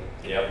 15th.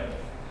 Yep.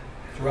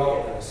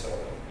 Throughout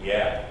Minnesota.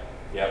 Yeah.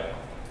 Yep.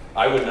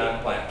 I would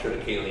not plant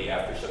Triticale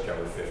after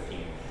September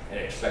 15th and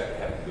expect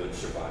to have good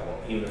survival,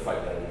 even if I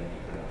got it in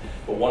deep enough.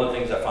 But one of the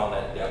things I found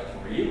that depth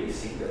really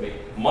seemed to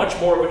make much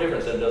more of a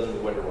difference than it does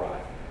with winter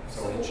rye.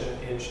 So inch to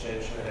inch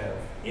and a half.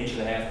 1.5 to 2 inches. Inch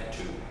and a half to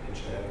 2.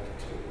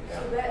 Yeah.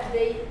 So that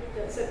date,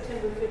 that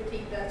September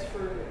 15th, that's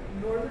for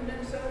northern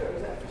Minnesota, or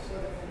is that for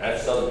southern Minnesota?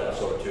 That's southern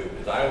Minnesota too,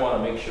 because I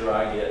want to make sure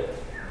I get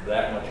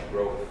that much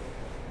growth.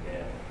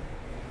 Yeah.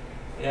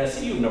 Yeah,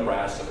 see you in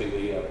Nebraska, people.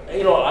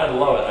 You know, I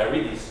love it. I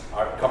read these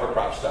cover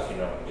crop stuff, you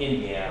know,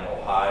 Indiana,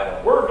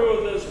 Ohio. We're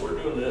doing this,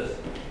 we're doing this.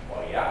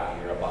 Well, yeah,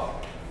 you're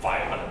about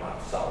 500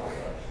 miles south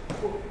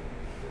of us.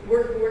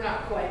 We're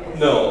not quite as,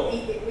 No.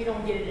 we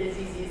don't get it as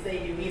easy as they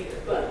do either,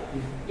 but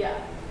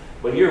yeah.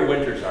 But your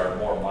winters are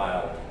more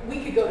mild.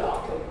 We could go to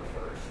October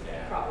 1st,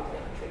 Yeah. probably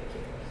on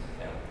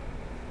Triticale.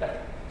 Yeah.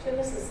 Jim,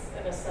 this is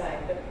an aside,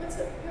 but what's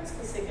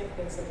the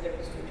significance of the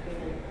difference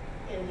between an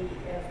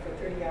NDF for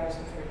 30 hours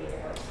and 48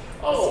 hours?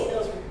 Oh. I see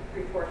those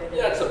reported.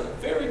 That's a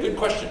very good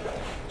question.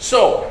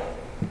 So,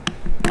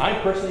 I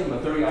personally am a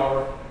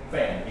 30-hour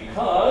fan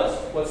because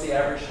what's the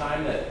average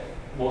time that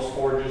most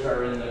forages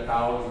are in the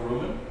cows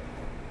rumen?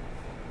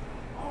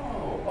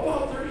 Oh,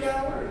 about 30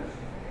 hours.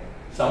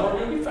 Some are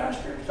going to be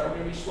faster, some are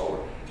going to be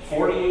slower.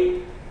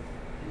 48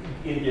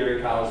 in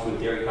dairy cows with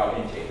dairy cow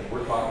intake, and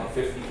we're talking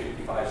 50,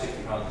 55,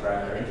 60 pounds of dry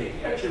matter intake.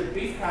 You got your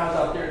beef cows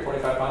out there,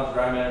 25 pounds of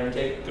dry matter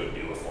intake, could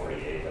do a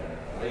 48.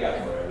 They got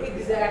forever.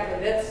 Exactly.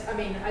 That's, I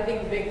mean, I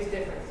think the biggest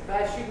difference. If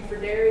I was shooting for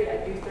dairy,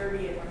 I'd do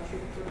 30. If I'm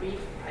shooting for beef,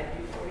 I'd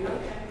do 48.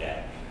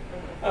 Yeah.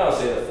 I don't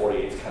say that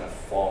 48 is kind of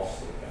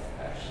false,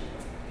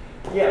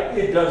 actually. Yeah,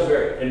 it does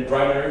vary. And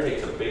dry matter intake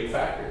is a big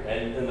factor.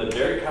 And the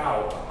dairy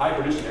cow, high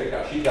producing dairy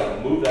cow, she's got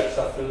to move that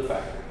stuff through the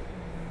factory.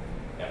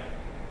 Yeah.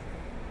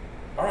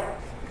 All right.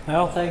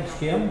 Well, thanks,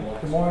 Jim.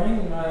 Good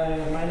morning.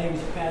 My name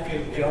is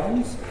Patrick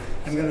Jones.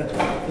 I'm going to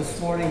talk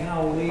this morning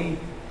how we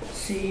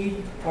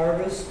seed,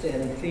 harvest,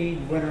 and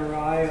feed winter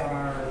rye on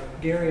our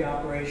dairy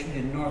operation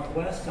in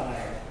northwest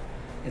Iowa.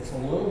 It's a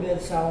little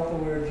bit south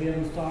of where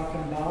Jim's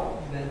talking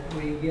about, but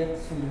we get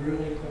some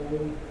really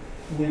cold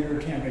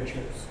winter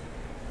temperatures.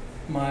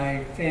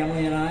 My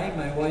family and I,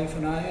 my wife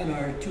and I, and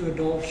our 2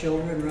 adult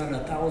children run a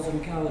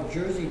 1,000-cow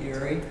Jersey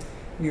dairy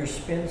near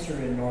Spencer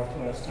in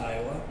northwest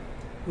Iowa.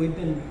 We've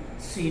been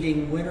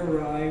seeding winter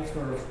rye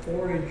for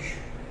forage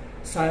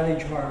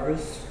silage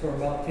harvest for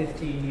about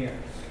 15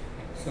 years.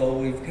 So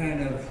we've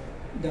kind of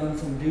done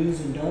some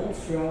do's and don'ts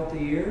throughout the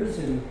years,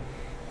 and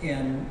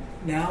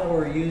now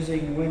we're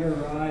using winter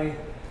rye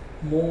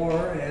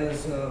more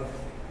as a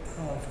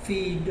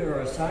feed or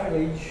a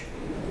silage.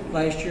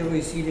 Last year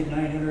we seeded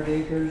 900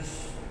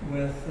 acres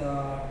with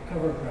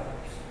cover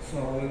crops.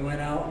 So we went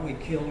out and we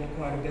killed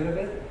quite a bit of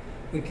it.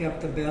 We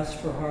kept the best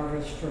for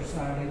harvest for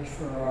silage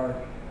for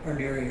our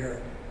dairy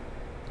herd.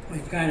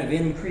 We've kind of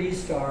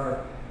increased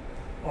our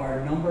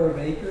number of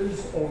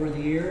acres over the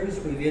years.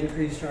 We've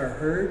increased our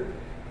herd,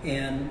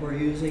 and we're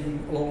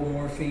using a little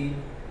more feed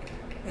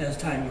as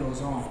time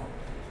goes on.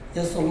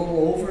 Just a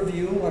little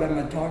overview of what I'm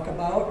going to talk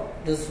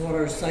about. This is what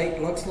our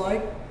site looks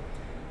like.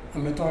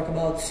 I'm going to talk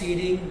about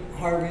seeding,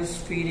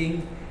 harvest,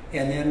 feeding,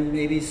 and then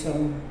maybe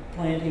some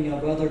planting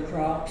of other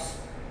crops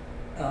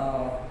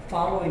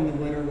following the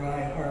winter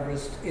rye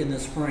harvest in the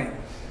spring.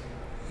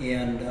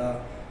 And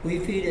we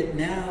feed it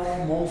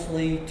now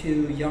mostly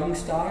to young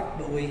stock,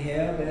 but we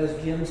have,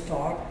 as Jim's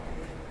talked,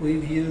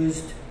 we've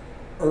used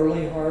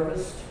early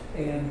harvest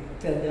and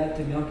fed that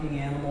to milking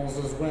animals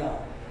as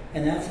well.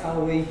 And that's how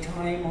we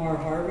time our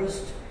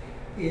harvest,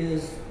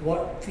 is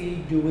what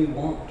feed do we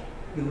want?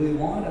 Do we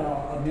want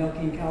a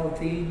milking cow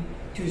feed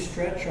to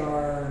stretch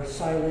our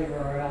silage or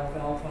our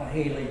alfalfa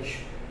haylage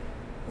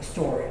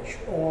storage,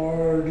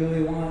 or do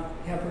we want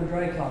heifer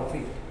dry cow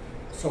feed?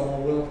 So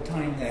we'll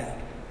time that.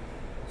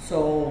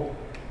 So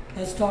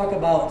let's talk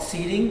about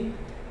seeding.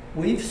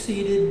 We've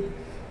seeded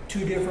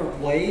 2 different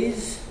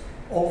ways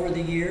over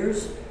the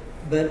years,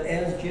 but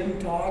as Jim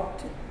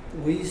talked,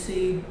 we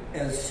seed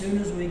as soon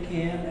as we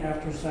can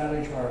after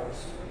silage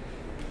harvest.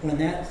 When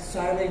that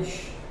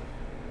silage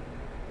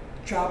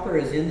chopper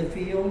is in the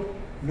field,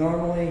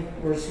 normally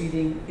we're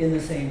seeding in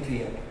the same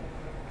field.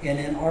 And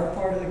in our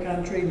part of the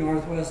country,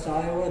 northwest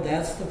Iowa,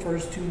 that's the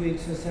first 2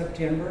 weeks of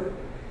September.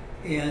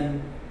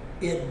 And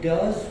it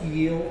does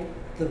yield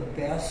the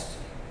best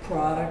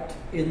product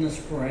in the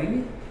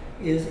spring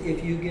is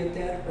if you get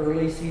that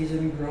early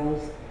season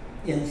growth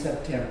in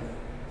September,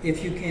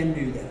 if you can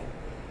do that.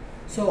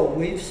 So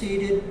we've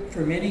seeded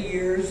for many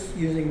years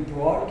using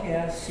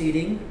broadcast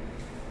seeding,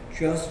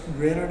 just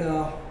rented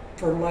a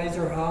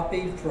fertilizer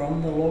hoppy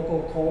from the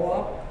local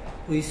co-op.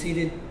 We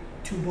seeded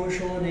 2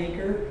 bushel an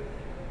acre,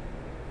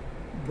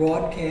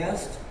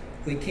 broadcast.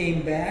 We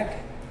came back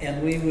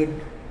and we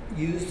would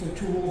use the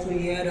tools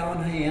we had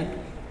on hand,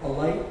 a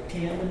light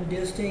tandem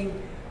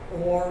disting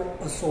or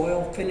a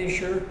soil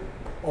finisher,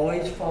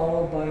 always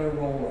followed by a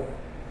roller.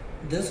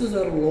 This is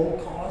a low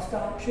cost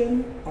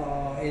option.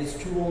 It's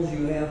tools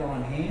you have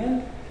on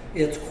hand.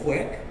 It's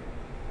quick.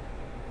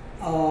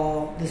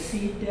 The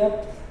seed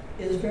depth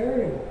is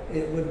variable.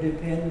 It would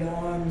depend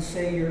on,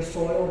 say, your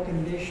soil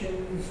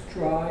conditions,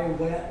 dry,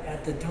 wet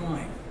at the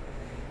time.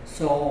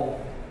 So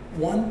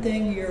one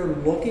thing you're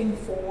looking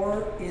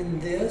for in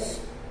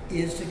this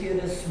is to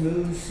get a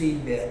smooth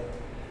seed bed.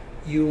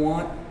 You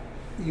want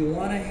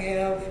to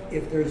have,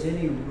 if there's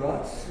any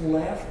ruts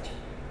left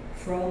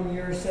from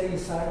your, say,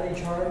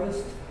 silage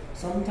harvest,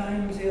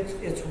 sometimes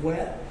it's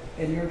wet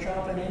and you're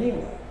chopping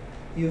anyway.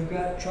 You've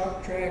got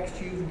truck tracks,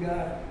 you've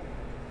got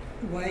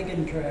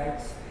wagon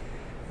tracks.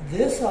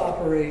 This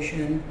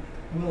operation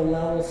will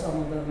level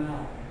some of them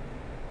out,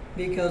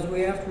 because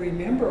we have to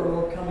remember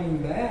we're coming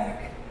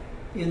back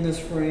in the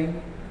spring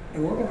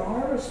and we're going to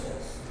harvest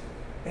this,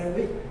 and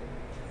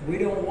we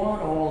don't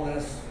want all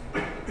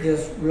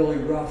this really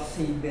rough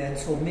seed bed.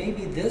 So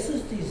maybe this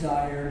is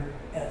desired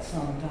at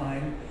some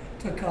time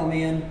to come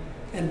in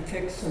and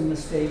fix some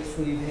mistakes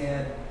we've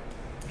had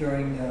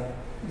during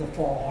the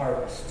fall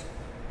harvest.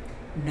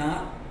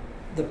 Not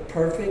the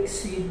perfect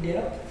seed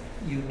depth.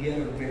 You get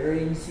a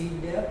varying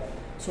seed depth,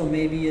 so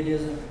maybe it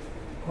isn't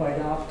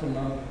quite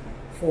optimum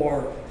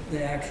for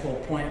the actual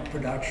plant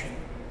production.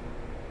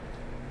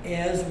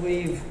 As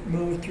we've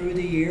moved through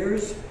the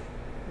years,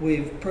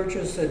 we've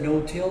purchased a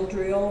no-till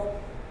drill.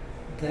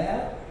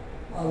 That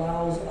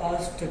allows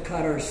us to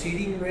cut our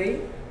seeding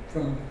rate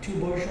from 2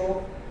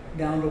 bushel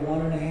down to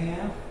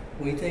 1.5.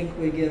 We think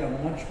we get a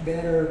much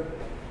better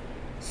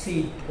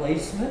seed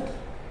placement.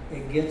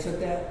 It gets it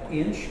that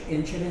inch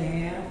and a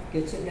half,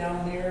 gets it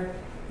down there.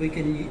 We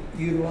can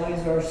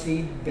utilize our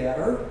seed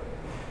better.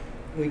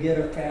 We get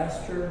a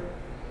faster,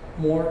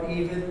 more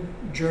even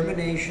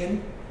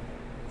germination.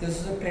 This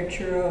is a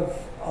picture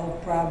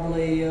of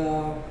probably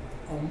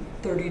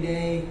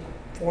 30-day,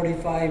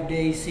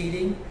 45-day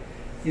seeding.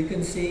 You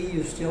can see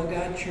you've still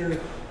got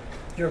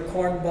your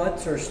corn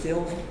butts are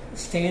still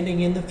standing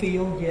in the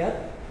field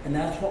yet, and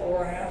that's what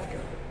we're after.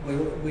 We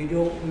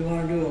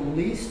want to do the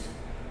least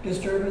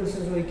disturbance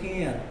as we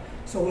can.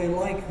 So we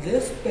like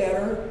this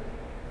better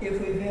if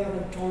we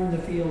haven't torn the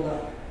field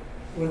up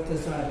with the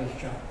silage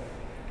chopper.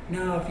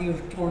 Now, if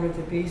you've torn it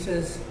to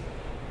pieces,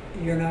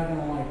 you're not going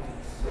to like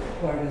this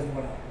quite as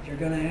well. You're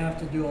going to have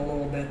to do a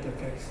little bit to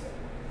fix it.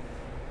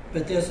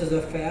 But this is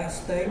a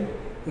fast thing.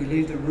 We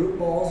leave the root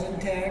balls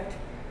intact,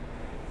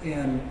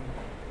 and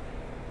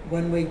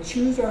when we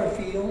choose our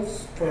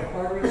fields for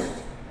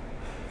harvest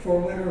for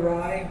winter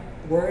rye,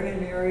 we're in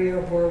an area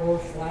where we're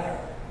flatter.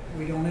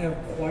 We don't have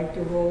quite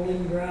the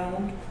rolling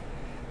ground,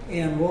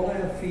 and we'll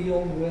have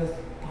field with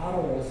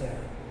potholes in it,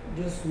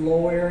 just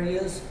low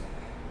areas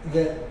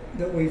that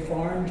we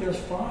farm just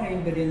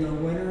fine, but in the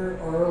winter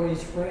or early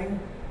spring,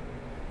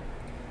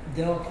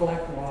 they'll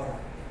collect water,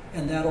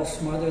 and that'll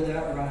smother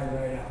that rye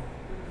right out.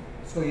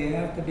 So you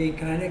have to be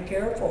kind of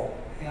careful.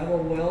 Have a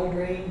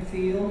well-drained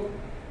field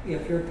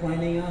if you're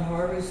planning on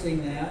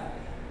harvesting that,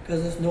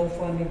 because it's no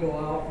fun to go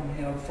out and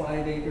have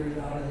 5 acres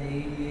out of the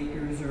 80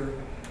 acres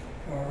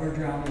or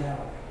drown it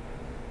out.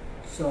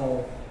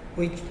 So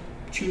we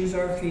choose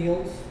our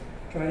fields,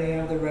 try to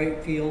have the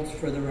right fields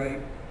for the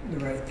right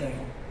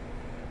thing.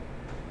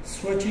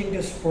 Switching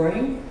to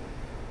spring,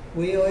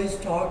 we always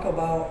talk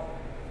about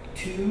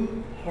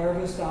 2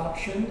 harvest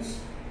options,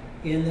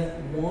 in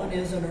that one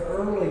is an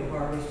early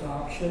harvest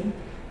option,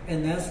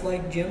 and that's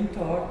like Jim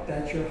talked,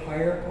 that's your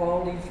higher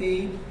quality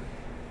feed.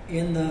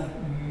 In the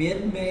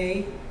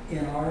mid-May,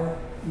 in our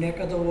neck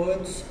of the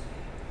woods,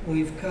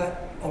 we've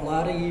cut a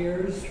lot of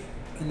years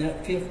in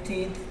that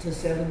 15th to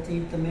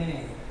 17th of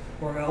May.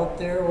 We're out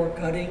there, we're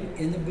cutting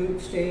in the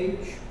boot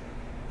stage,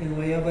 and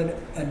we have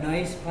a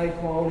nice high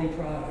quality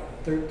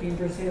product.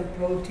 13%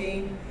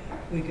 protein.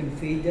 We can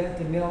feed that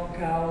to milk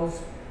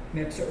cows,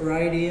 mix it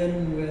right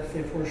in with,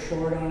 if we're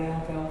short on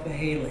alfalfa,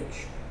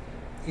 haylage.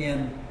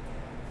 And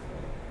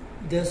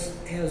This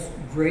has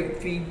great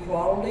feed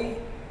quality.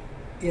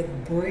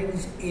 It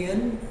brings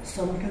in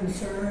some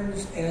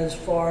concerns as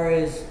far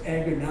as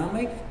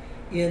agronomic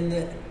in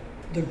that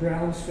the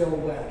ground's still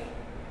wet.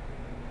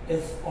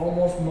 It's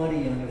almost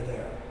muddy under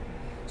there.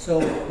 So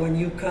when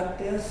you cut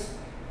this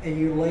and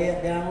you lay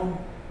it down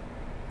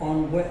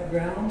on wet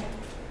ground,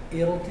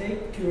 it'll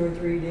take 2 or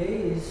 3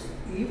 days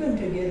even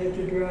to get it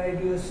to dry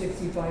to a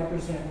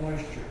 65%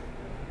 moisture.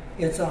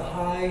 It's a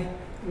high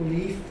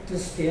leaf to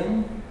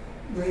stem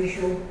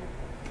ratio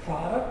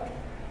product.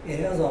 It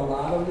has a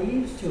lot of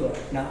leaves to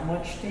it, not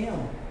much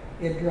stem.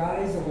 It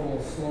dries a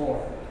little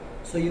slower.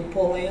 So you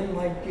pull in,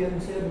 like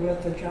Jim said,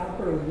 with the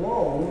chopper,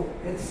 whoa,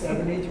 it's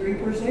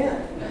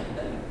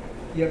 73%.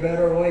 You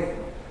better wait.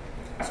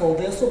 So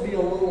this will be a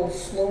little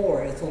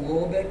slower. It's a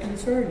little bit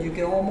concerned. You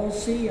can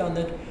almost see on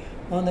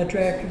the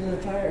tractor to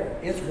the tire,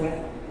 it's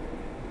wet.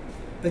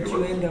 But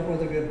you end up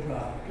with a good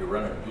product. You're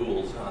running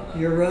duals on the...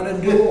 You're running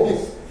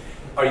duals.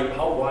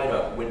 How wide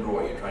a windrow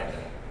are you trying to...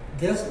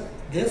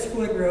 This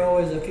windrow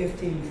is a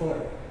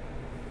 15-footer.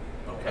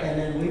 Okay. And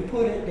then we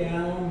put it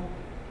down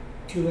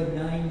to a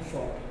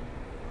 9-foot.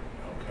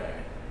 Okay.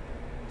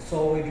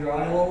 So we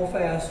dry a little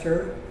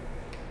faster.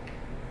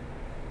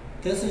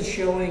 This is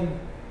showing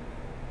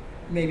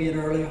maybe an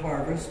early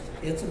harvest.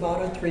 It's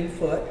about a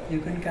 3-foot. You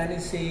can kind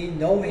of see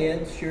no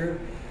heads. Your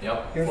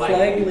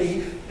flag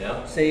leaf.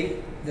 Yep. See,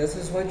 this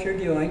is what you're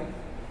doing.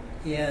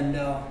 And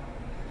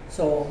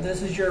so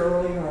this is your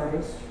early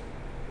harvest.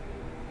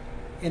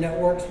 And it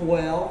works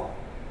well.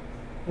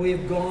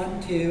 We've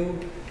gone to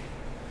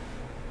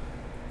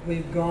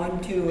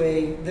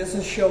this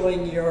is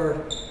showing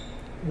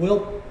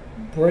we'll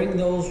bring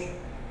those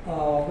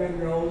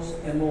windrows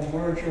and we'll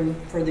merge them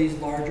for these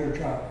larger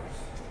choppers.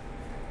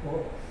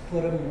 We'll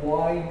put them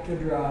wide to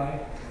dry.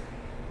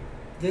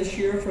 This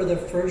year, for the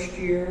first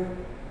year,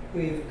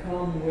 we've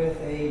come with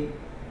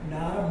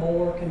not a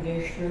mower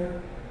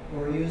conditioner.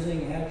 We're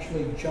using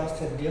actually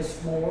just a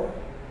disc mower,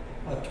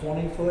 a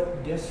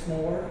 20-foot disc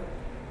mower,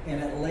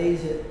 and it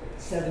lays it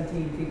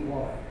 17 feet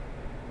wide.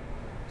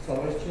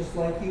 So it's just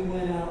like you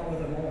went out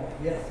with a mower.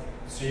 Yes.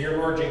 So you're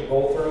merging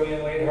both early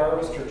and late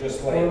harvest, or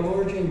just late? We're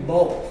merging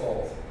both.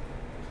 Both.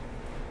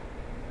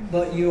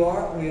 But we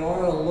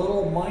are a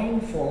little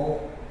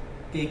mindful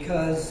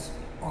because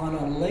on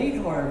a late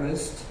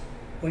harvest,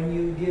 when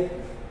you get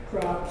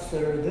crops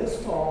that are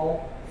this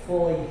tall,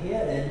 fully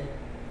headed,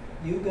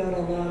 you got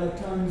a lot of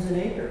tons an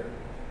acre.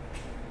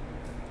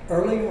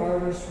 Early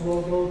harvest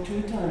will go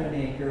 2 ton an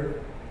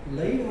acre.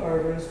 Late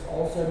harvest,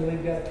 all of a sudden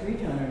we've got 3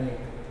 ton an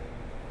acre.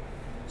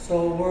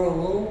 So we're a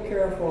little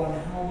careful on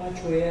how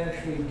much we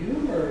actually do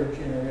merge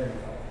in a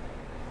windrow.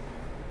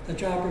 The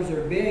choppers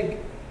are big,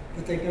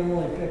 but they can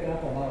only pick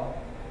up about.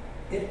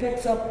 It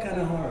picks up kind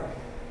of hard.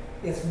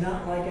 It's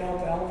not like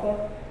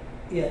alfalfa.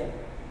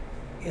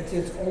 It's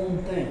its own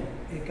thing.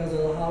 Because of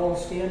the hollow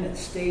stem, it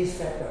stays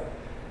separate.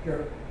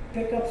 Your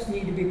pickups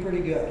need to be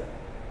pretty good.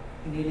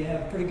 You need to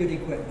have pretty good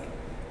equipment.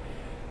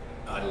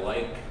 I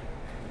like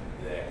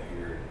that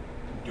you're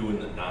doing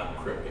the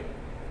non-crimping.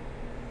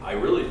 I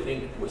really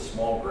think with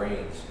small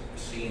grains,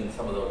 seeing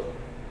some of those,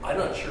 I'm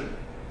not sure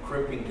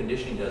crimping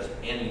conditioning does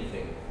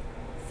anything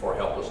for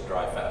help us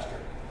dry faster.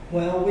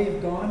 Well,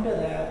 we've gone to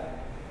that.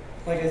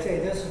 Like I say,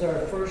 this is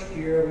our first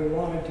year. We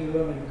wanted to,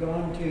 and we've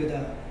gone to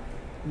the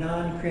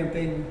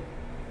non-crimping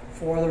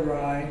for the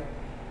rye.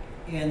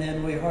 And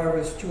then we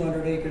harvest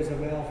 200 acres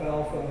of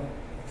alfalfa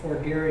for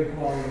dairy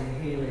quality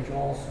haylage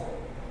also.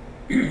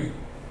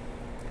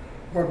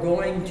 We're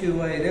going to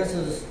this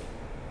is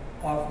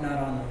off not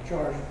on the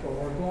chart, but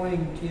we're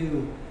going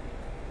to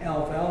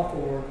alfalfa,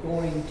 we're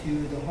going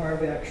to the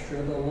Harv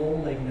Extra, the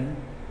low lignin,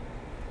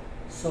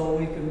 so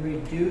we can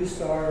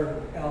reduce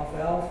our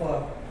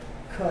alfalfa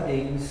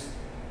cuttings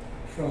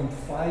from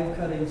 5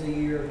 cuttings a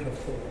year to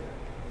 4.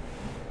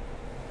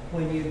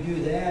 When you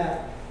do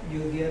that,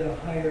 you get a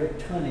higher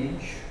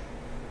tonnage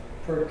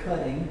per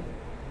cutting.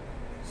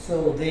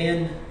 So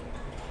then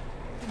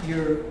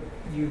you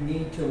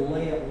need to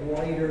lay it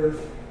wider,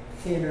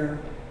 thinner,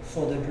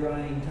 so the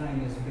drying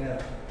time is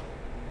better.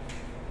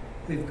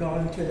 We've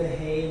gone to the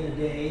hay in a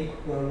day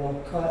where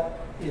we'll cut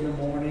in the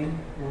morning.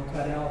 We'll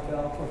cut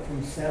alfalfa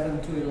from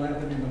 7 to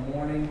 11 in the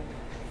morning,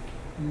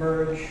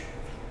 merge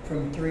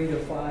from 3 to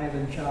 5,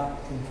 and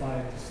chop from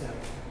 5 to 7.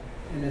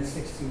 And it's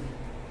 60%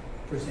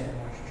 moisture.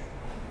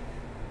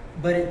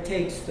 But it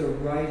takes the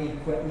right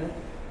equipment.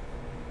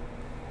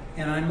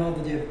 And I'm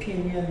of the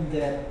opinion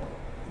that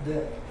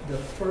the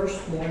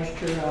first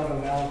moisture out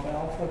of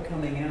alfalfa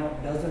coming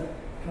out doesn't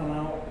come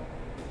out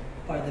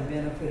by the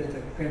benefit of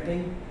the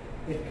crimping.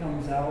 It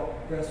comes out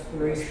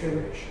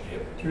respiration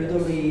through the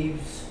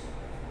leaves,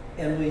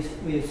 and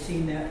we have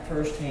seen that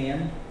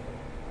firsthand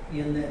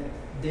in that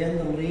then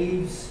the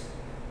leaves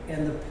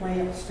and the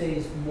plant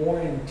stays more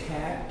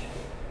intact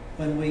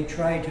when we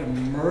try to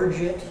merge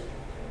it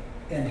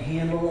and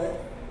handle it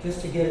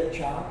just to get it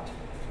chopped,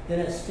 then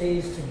it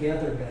stays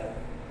together better.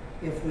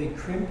 If we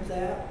crimp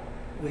that,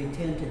 we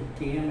tend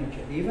to damage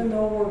it. Even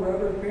though we're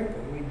rubber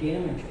crimper, we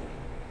damage it.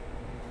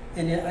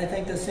 And I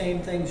think the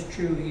same thing's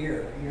true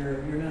here. You're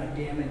not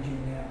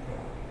damaging that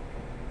crop.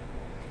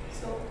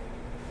 So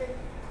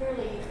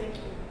clearly you think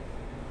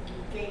you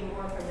gain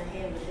more from the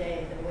hay in the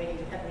day than waiting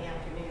to cut in the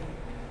afternoon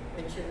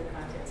when sugar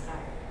content's higher.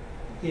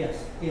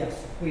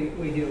 Yes,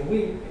 we do.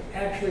 We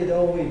actually,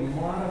 though, we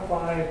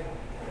modify,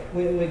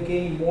 we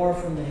gain more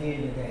from the hay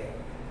today.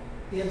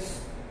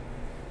 It's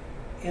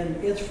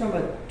from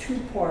a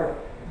two-part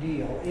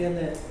deal in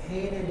that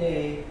hay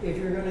today, if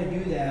you're going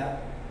to do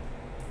that,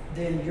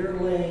 then you're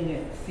laying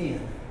it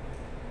thin.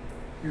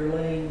 You're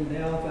laying the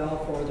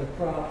alfalfa or the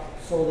crop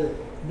so that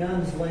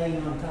none's laying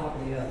on top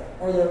of the other,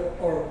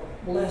 or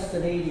less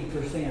than 80%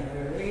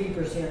 or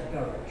 80%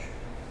 coverage.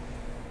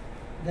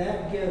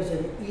 That gives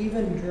an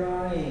even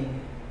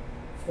drying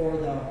for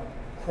the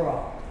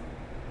crop.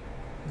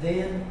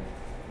 Then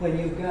when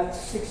you've got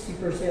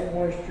 60%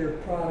 moisture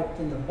product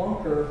in the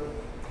bunker,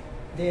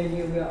 then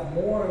you've got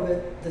more of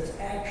it that's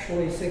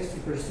actually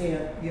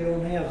 60%. You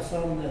don't have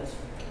some that's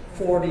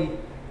 40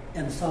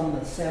 and some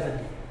that's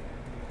 70.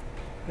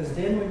 Because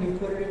then when you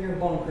put it in your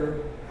bunker,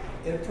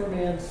 it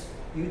ferments,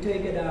 you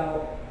take it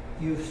out,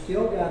 you've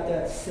still got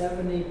that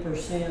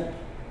 70%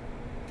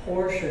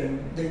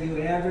 portion that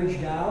you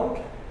averaged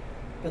out,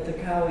 but the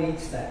cow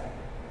eats that.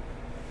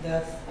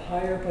 That's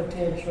higher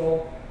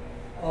potential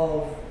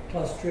of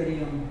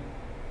Clostridium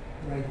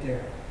right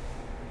there.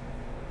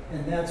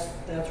 And that's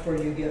where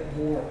you get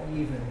more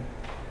even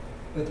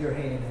with your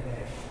hay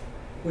today.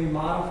 We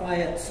modify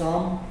it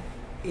some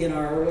in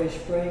our early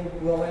spring.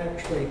 We'll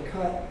actually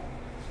cut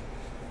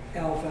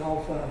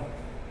alfalfa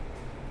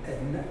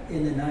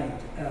in the night.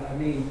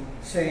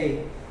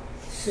 Say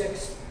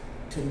 6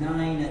 to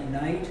 9 at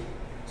night,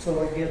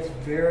 so it gets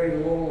very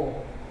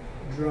little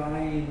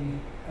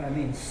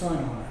sun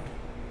on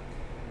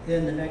it.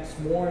 Then the next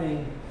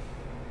morning,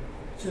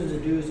 as soon as the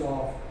dew's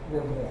off,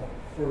 we're going.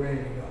 We're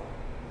ready to go.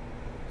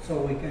 So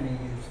we kind of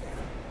use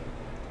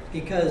that.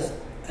 Because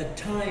at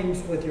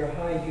times with your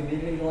high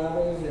humidity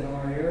levels in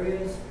our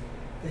areas,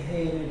 the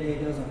hay in a day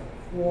doesn't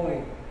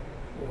quite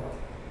work.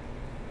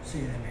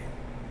 See what I mean?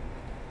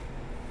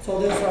 So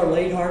this is our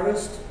late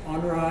harvest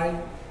on rye.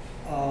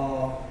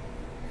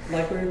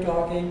 Like we were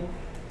talking,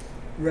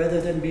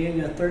 rather than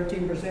being a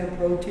 13%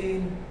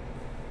 protein,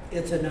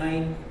 it's a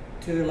 9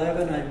 to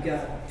 11. I've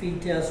got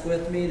feed tests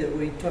with me that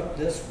we took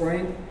this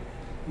spring.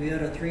 We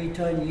had a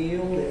 3-ton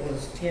yield. It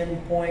was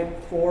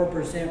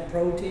 10.4%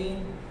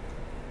 protein.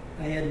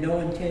 I had no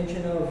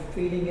intention of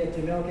feeding it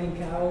to milking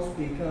cows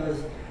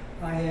because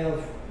I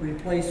have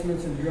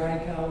replacements and dry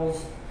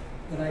cows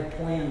that I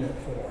planned it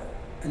for.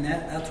 And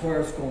that's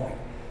where it's going.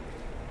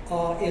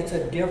 It's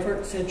a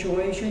different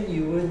situation.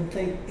 You wouldn't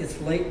think it's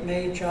late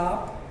May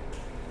chop.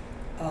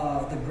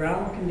 The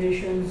ground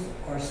conditions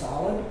are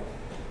solid.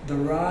 The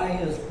rye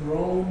has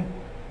grown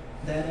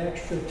that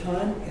extra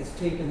ton. It's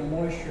taken the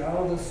moisture out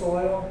of the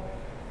soil.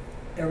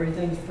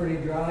 Everything's pretty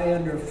dry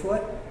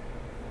underfoot.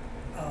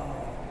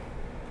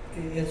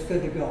 It's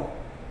good to go.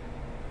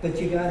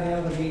 But you gotta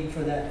have a need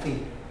for that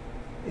feed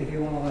if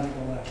you want to let it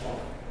go that far.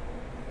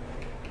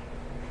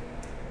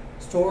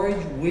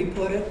 Storage, we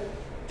put it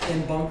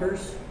in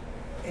bunkers,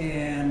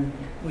 and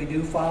we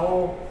do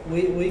follow.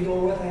 We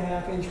go with a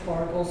 1/2-inch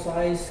particle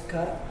size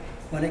cut.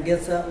 When it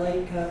gets that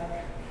late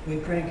cut, we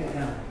crank it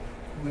down.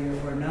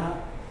 We're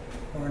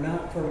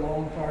not for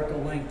long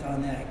particle length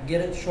on that.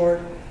 Get it short,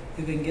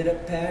 you can get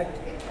it packed.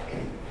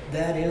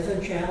 That is a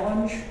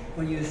challenge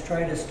when you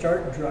try to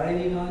start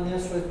driving on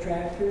this with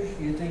tractors.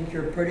 You think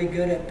you're pretty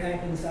good at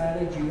packing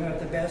silage, you have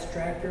the best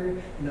tractor,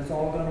 and it's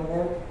all gonna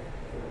work.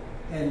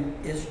 And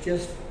it's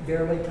just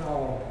barely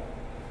tolerable.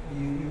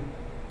 You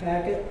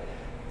pack it.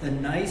 The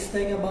nice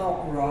thing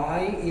about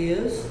rye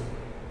is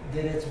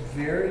that it's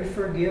very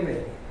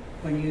forgiving.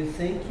 When you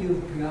think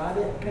you've got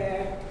it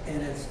packed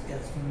and it's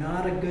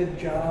not a good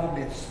job,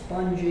 it's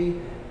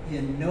spongy,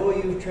 you know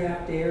you've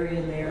trapped area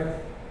in there,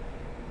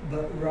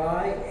 but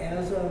rye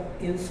as a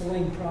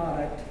insuling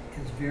product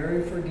is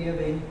very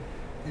forgiving.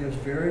 There's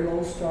very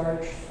low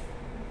starch.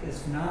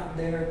 It's not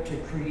there to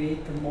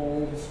create the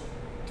molds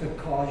to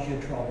cause you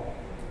trouble.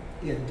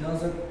 It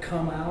doesn't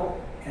come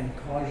out and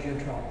cause you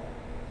trouble.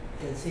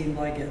 It seems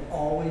like it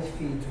always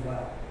feeds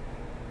well,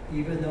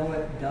 even though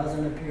it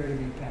doesn't appear to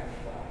be packed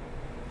well.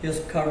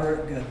 Just cover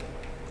it good.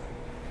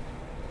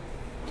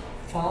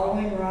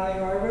 Following rye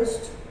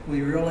harvest,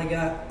 we really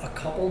got a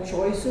couple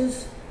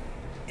choices,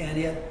 and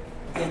it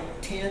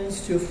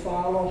tends to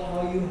follow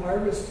how you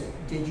harvest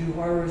it. Did you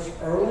harvest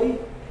early,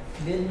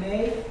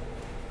 mid-May?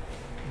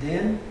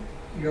 Then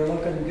you're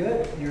looking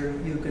good.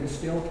 You can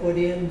still put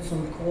in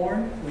some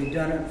corn. We've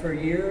done it for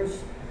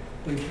years.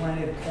 We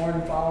planted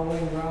corn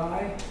following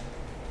rye,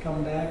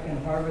 come back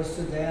and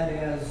harvested that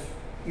as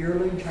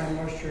earlage, high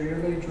moisture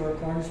earlage or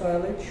corn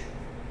silage.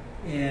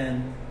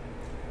 And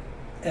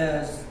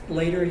as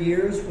later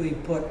years, we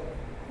put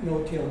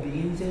no-till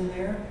beans in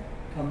there,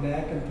 come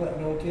back and put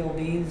no-till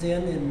beans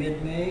in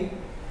mid-May.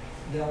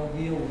 They'll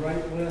yield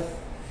right with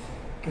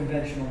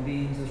conventional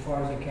beans as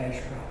far as a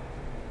cash crop.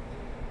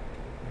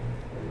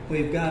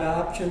 We've got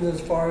options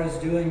as far as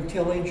doing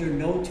tillage or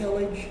no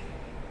tillage.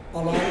 A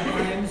lot of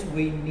times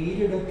we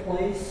needed a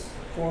place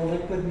for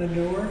liquid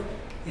manure,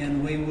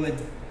 and we would,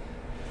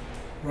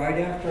 right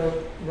after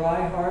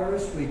rye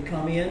harvest, we'd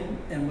come in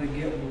and we'd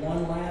get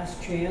one last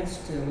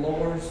chance to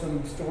lower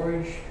some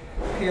storage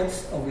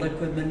pits of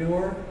liquid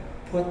manure,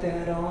 put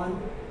that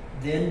on,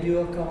 then do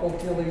a couple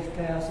tillage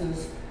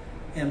passes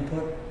and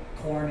put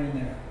corn in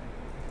there.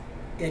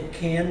 It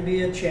can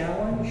be a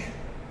challenge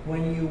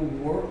when you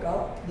work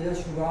up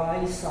this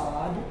rye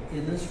sod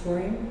in the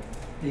spring,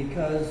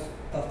 because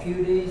a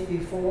few days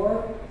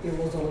before it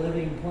was a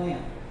living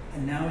plant,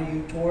 and now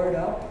you tore it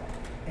up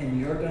and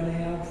you're going to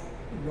have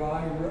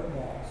rye root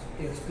balls.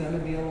 It's going to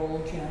be a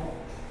little challenge.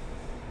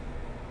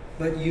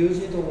 But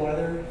usually the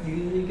weather,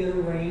 usually get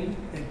a rain,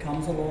 it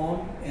comes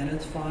along and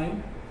it's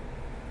fine.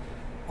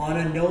 On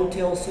a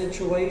no-till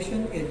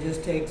situation, it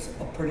just takes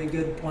a pretty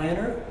good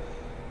planter,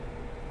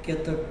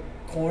 get the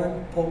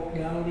corn poked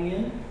down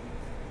in,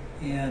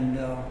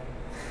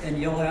 and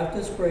you'll have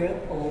to spray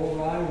it. A little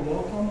rye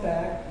will come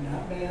back,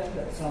 not bad,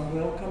 but some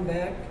will come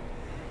back.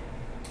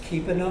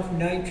 Keep enough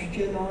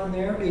nitrogen on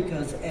there,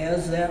 because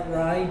as that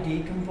rye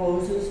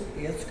decomposes,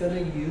 it's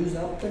going to use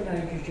up the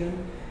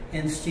nitrogen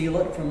and steal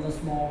it from the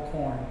small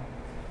corn.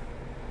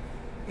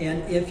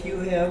 And if you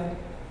have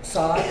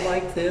sod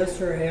like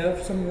this or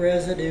have some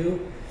residue,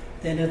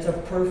 then it's a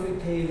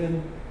perfect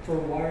haven for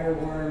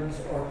wireworms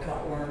or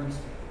cutworms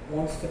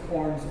once the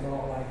corn's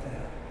about like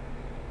that.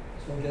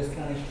 So just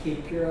kind of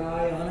keep your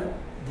eye on it.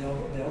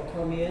 They'll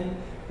come in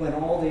when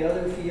all the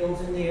other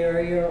fields in the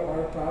area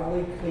are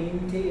probably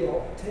clean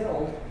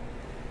tilled,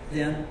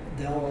 then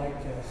they'll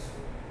like this,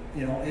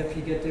 you know, if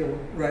you get the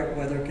right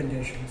weather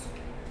conditions.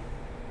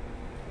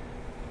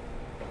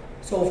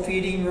 So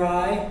feeding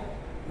rye,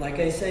 like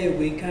I say,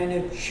 we kind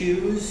of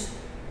choose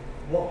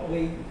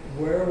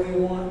where we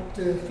want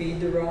to feed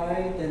the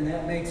rye, then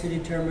that makes a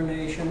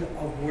determination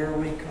of where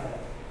we cut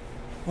it,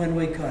 when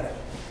we cut it.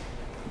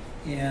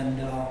 And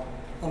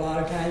a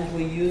lot of times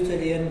we use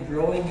it in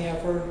growing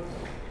heifer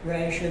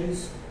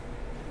rations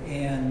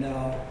and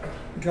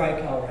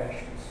dry cow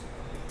rations.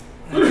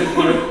 I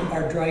think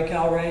our dry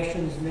cow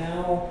rations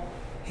now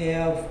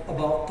have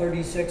about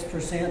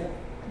 36%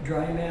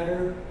 dry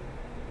matter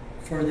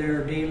for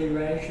their daily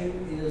ration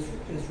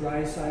is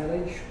rye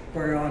silage,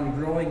 where on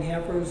growing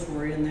heifers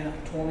we're in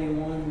that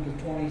 21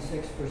 to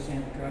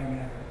 26% dry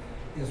matter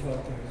is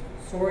what there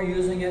is. So we're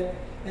using it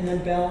and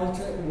then balance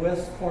it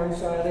with corn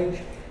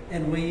silage,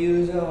 and we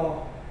use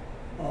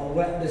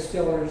wet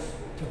distillers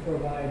to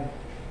provide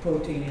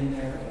protein in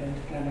there and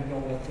to kind of go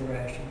with the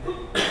ration.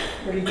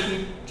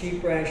 Pretty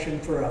cheap ration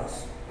for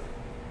us.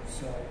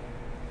 So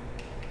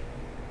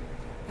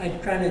I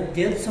kind of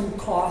did some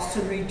costs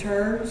and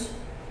returns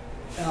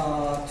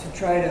to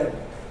try to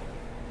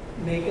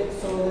make it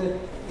so that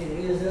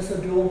is this a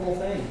doable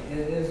thing?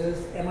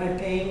 Am I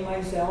paying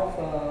myself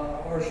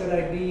or should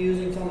I be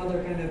using some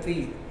other kind of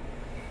feed?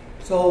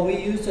 So we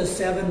used a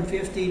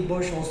 750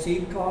 bushel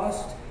seed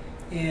cost,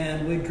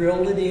 and we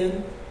drilled it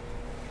in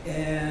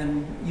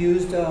and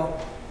used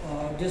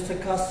just a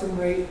custom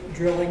rate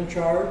drilling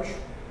charge.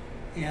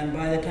 And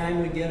by the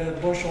time we get a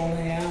bushel and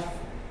a half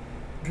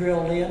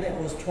drilled in, it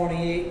was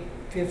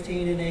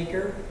 $28.15 an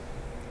acre.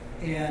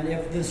 And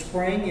if the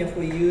spring, if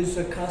we use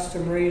a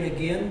custom rate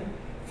again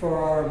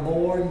for our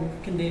mower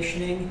and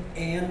conditioning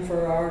and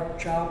for our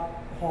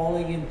chop,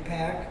 hauling, and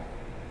pack,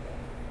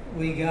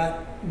 we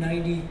got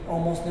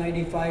almost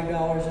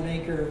 $95 an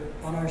acre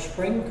on our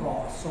spring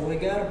cost. So we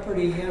got a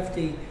pretty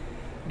hefty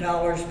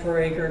dollars per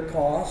acre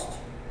cost.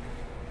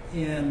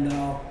 And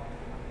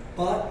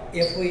but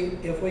if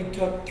we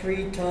took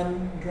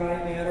 3-ton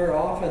dry matter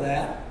off of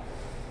that,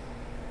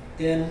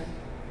 then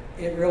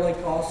it really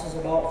costs us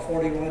about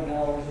 $41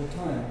 a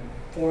ton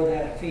for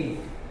that feed.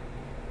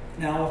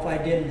 Now, if I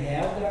didn't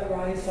have that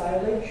rye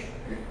silage,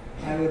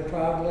 I would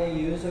probably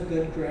use a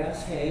good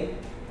grass hay.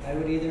 I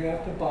would either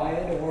have to buy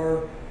it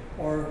or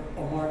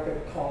a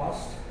market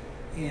cost.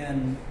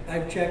 And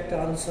I've checked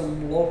on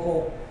some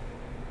local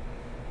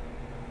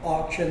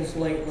auctions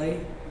lately,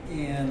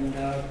 and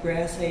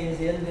grass hay is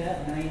in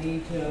that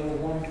 $90 to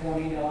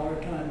 $120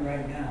 a ton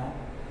right now.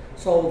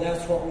 So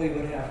that's what we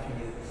would have to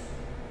use.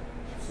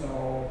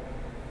 So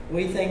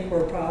we think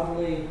we're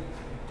probably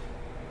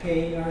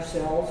paying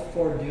ourselves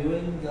for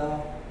doing the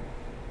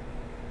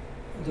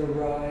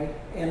rye,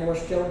 and we're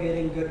still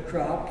getting good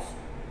crops,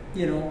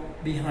 you know,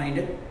 behind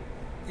it.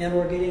 And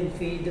we're getting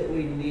feed that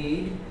we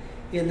need,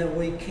 in that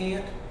we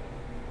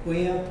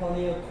have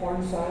plenty of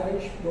corn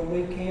silage, but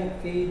we can't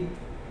feed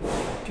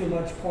too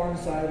much corn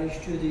silage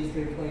to these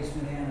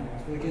replacement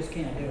animals. We just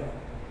can't do it.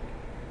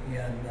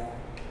 And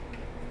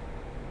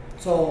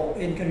so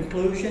in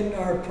conclusion,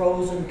 our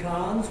pros and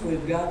cons,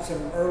 we've got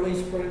some early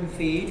spring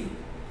feed,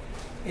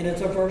 and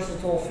it's a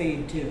versatile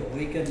feed too.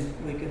 We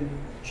can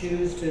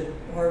choose to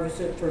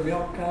harvest it for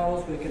milk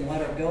cows, we can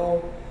let it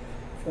go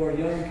for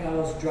young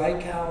cows,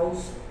 dry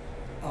cows.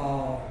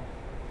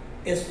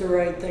 It's the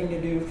right thing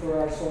to do for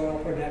our soil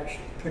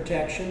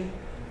protection.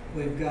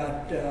 We've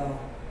got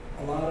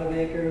a lot of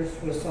acres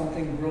with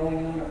something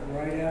growing on it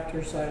right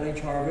after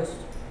silage harvest.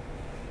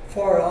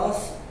 For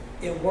us,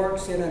 It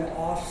works in an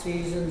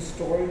off-season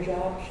storage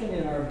option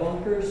in our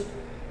bunkers.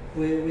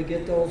 We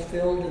get those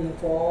filled in the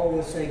fall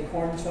with, say,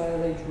 corn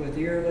silage, with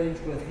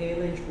earlage, with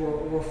haylage.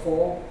 We're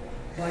full.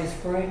 By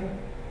spring,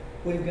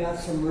 we've got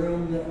some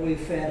room that we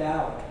fed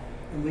out,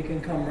 and we can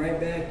come right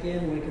back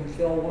in. We can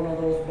fill one of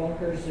those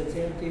bunkers that's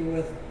empty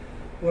with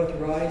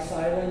rye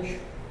silage,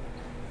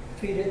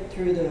 feed it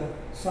through the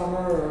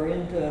summer or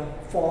into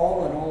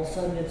fall, and all of a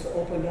sudden it's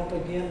opened up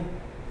again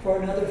for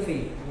another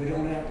feed. We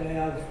don't have to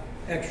have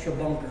extra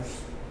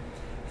bunkers.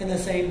 And the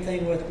same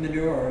thing with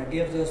manure. It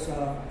gives us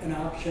an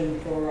option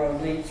for a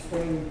late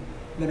spring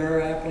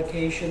manure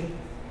application.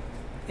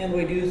 And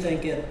we do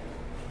think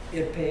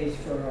it pays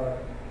for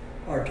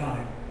our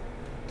time.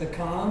 The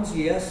cons,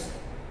 yes,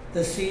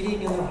 the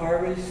seeding and the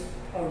harvest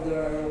of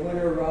the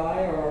winter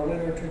rye or our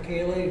winter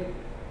triticale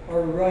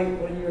are right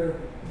when you're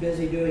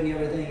busy doing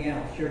everything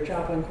else. You're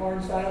chopping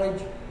corn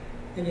silage,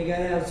 and you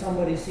gotta have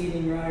somebody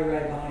seeding rye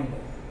right behind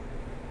it.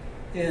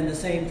 And the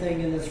same thing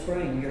in the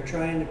spring. You're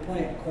trying to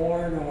plant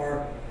corn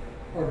or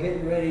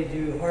getting ready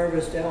to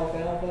harvest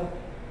alfalfa,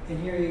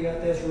 and here you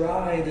got this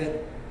rye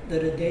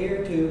that a day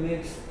or two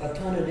makes a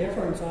ton of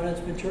difference on its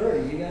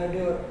maturity. You gotta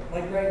do it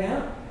like right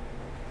now.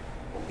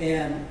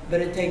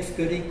 But it takes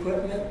good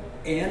equipment,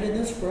 and in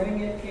the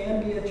spring it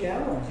can be a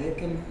challenge. It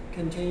can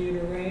continue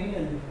to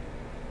rain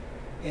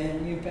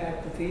and you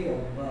pack the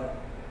field, but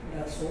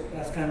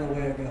that's kind of the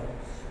way it goes.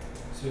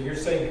 So you're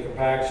saying the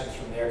compaction's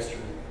from the extra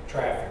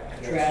traffic,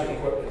 extra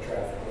equipment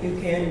traffic. You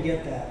can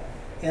get that.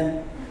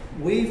 And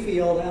we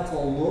feel that's a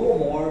little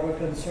more of a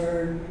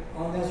concern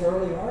on this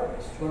early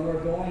harvest when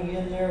we're going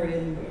in there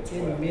in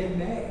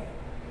mid-May.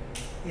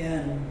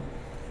 And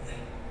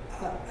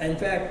in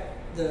fact,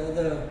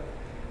 the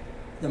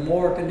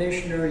more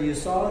conditioner you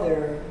saw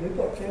there, we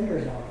put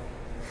fenders on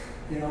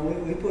it. You know,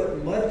 we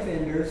put mud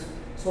fenders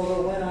so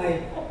that when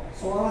I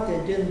swath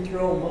it didn't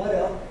throw mud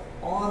up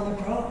on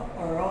the crop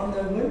or on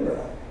the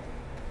windrow.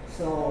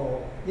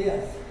 So,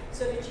 yes.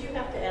 So did you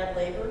have to add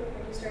labor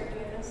when you started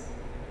doing this?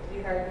 Did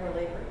you hire more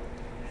labor?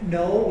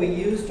 No, we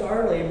used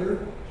our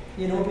labor,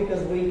 you know,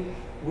 because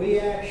we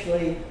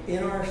actually,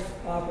 in our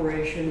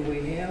operation,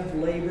 we have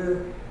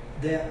labor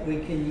that we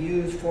can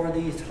use for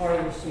these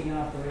harvesting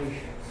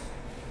operations.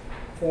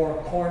 For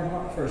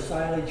corn, for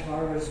silage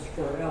harvest,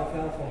 for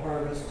alfalfa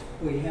harvest,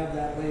 we have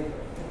that labor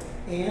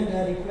and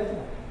that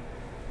equipment.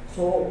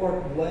 So it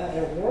worked well.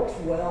 It works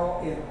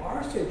well in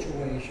our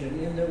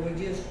situation in that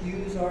we just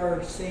use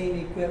our same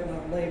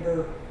equipment,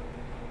 labor,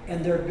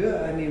 and they're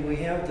good. I mean, we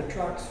have the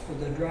trucks for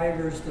the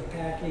drivers, the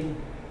packing,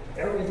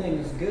 everything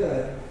is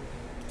good.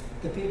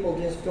 The people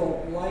just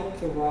don't like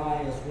the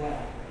rye as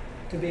well,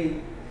 to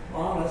be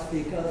honest,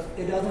 because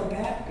it doesn't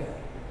pack good.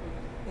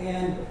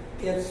 And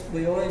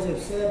we always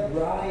have said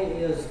rye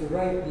is the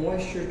right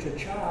moisture to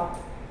chop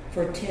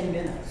for 10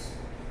 minutes.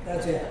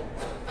 That's it.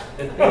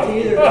 It's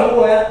either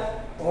too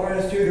wet or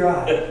it's too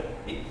dry.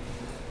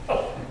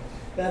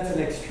 That's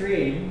an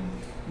extreme,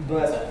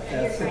 but So,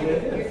 and that's the way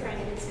it you're is. trying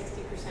to get 60%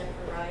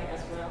 for rye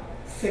as well?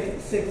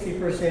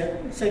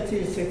 60%, 60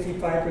 to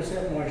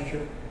 65%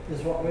 moisture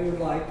is what we would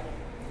like.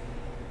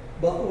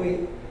 But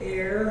we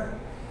err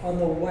on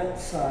the wet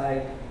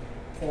side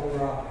for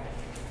rye,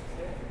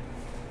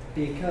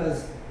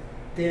 because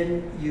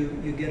then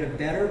you get a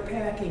better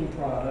packing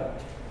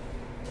product.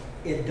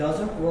 It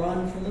doesn't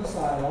run from the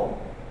silo.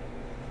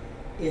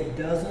 It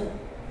doesn't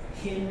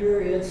hinder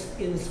its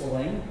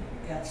insuling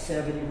at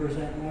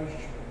 70%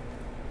 moisture.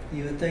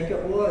 You would think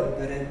it would,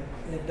 but it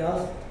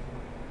doesn't.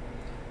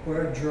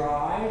 Where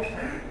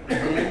dry,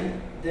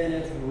 then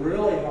it's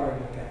really hard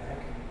to pack,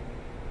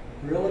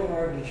 really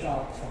hard to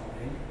chop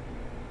fine,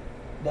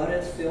 but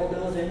it still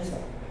does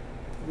insulate.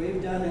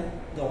 We've done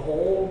it the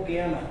whole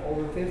gamut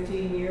over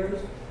 15 years.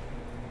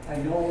 I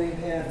know we've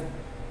had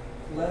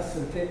less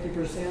than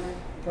 50%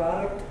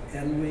 product,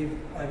 and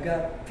I've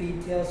got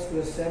feed tests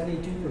with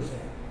 72%,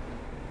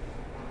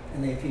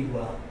 and they feed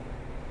well.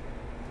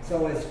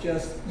 So it's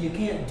just, you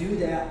can't do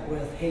that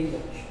with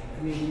haylage.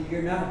 I mean,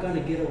 you're not going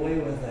to get away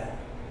with that.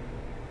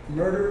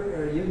 Murder,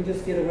 or you can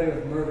just get away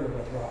with murder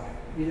with rye.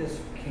 You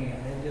just can't.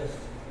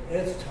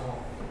 It's tough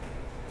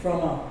from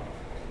a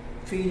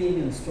feeding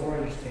and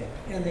storage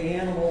standpoint. And the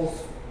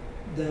animals,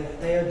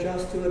 they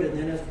adjust to it, and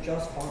then it's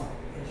just fine.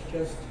 It's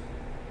just,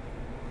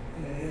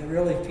 it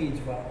really feeds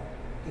well.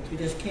 But you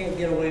just can't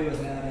get away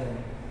with that in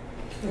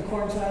the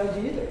corn silage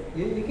either.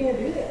 You can't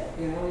do that.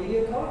 You know, you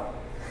get caught.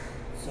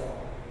 So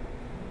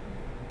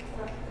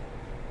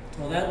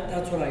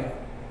that's what I got.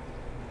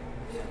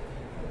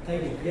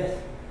 Thank you.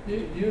 Yes? Do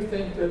you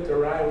think that the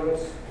rye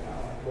roots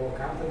will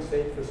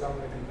compensate for some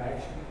of the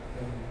compaction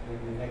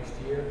in the next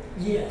year?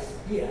 Yes.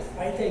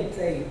 I think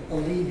they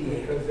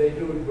alleviate. Because they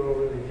do grow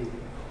really deep.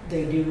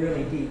 They do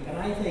really deep. And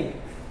I think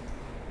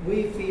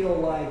we feel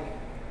like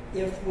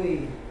if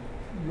we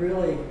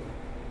really,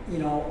 you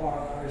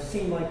know,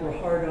 seem like we're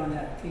hard on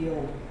that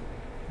field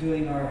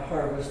doing our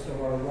harvest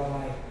of our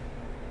rye,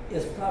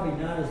 it's probably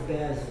not as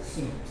bad as it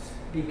seems,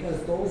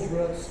 because those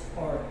roots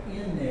are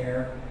in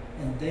there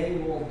and they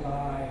will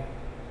die,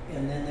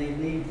 and then they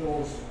leave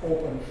those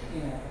open,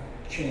 you know,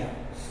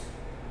 channels.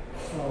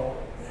 So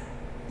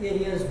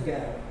it is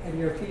better, and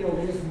your field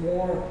is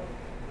more,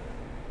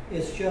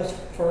 it's just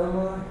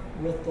firmer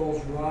with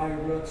those rye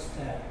roots,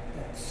 that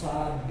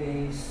sod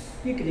base.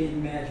 You can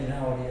imagine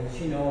how it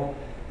is, you know,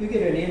 you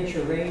get an inch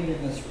of rain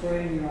in the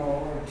spring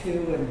or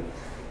two,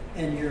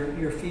 and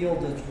your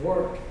field that's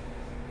worked,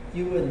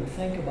 you wouldn't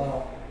think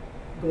about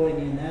going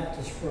in that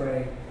to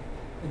spray,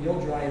 and you'll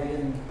drive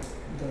in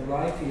the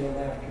rye field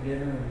after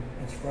dinner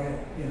and spray it,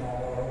 you know,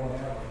 or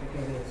whatever,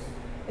 because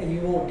and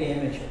you won't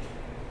damage it.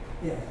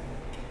 Yeah.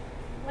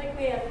 Like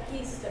we have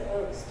peas to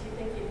oats, do you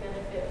think you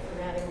benefit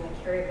from adding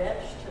like hairy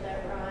vetch to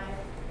that rye?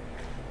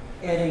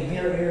 Adding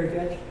hairy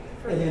vetch,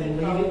 For and then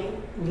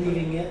leaving?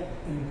 leaving it,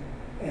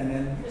 and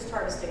then, Just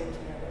harvesting them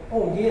together.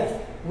 oh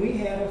yes, we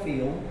had a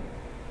field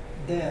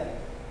that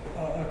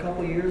a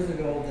couple years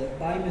ago that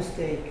by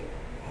mistake,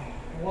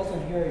 it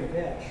wasn't hairy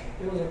vetch,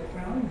 it was a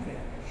crown vetch.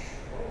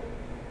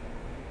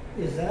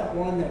 Is that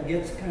one that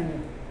gets kind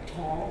of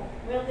tall?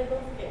 Well, they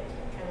both get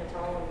kind of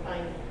tall and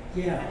viney.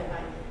 Yeah. Kind of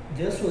viney.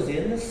 This was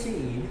in the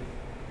seed,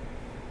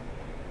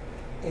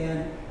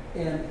 and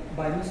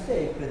by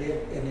mistake, but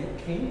it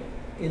came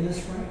in the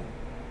spring.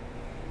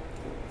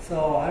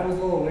 So I was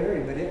a little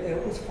wary, but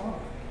it was fun.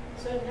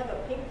 So it have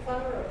a pink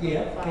flower or a pink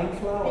Yeah, flower? pink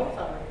flower. Pink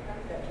flower, crown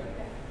vetch,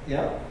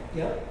 okay.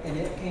 Yep, and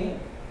it came.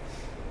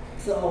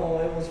 So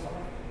it was fun.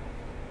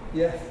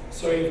 Yes.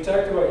 So you've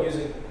talked about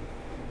using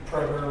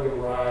primarily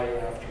rye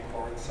after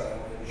corn silage,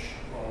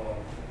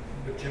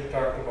 but Jim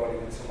talked about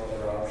even some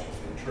other options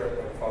in trip,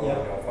 like following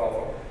Yeah.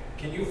 alfalfa.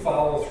 Can you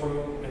follow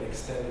through an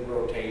extended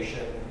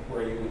rotation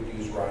where you would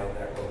use rye in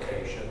that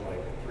rotation, like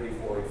 3,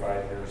 4,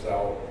 5 years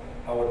out?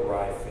 How would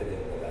rye fit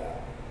into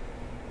that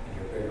in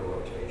your bigger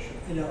rotation?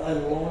 You know, a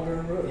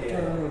longer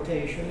term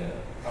rotation.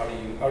 How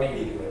do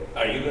you do it?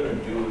 Are you gonna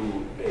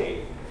do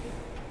a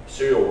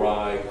cereal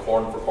rye,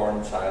 corn for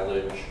corn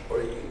silage,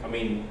 or, I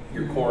mean,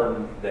 your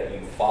corn that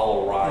you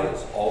follow rye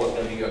is always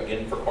gonna be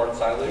again for corn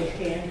silage? It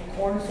can,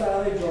 corn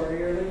silage or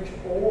earlage,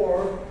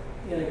 or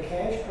in a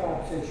cash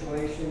crop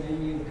situation,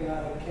 then you've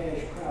got a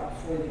cash crop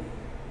soybean.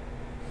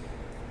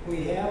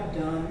 We have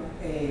done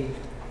a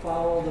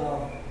follow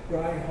the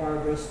rye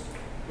harvest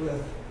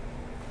with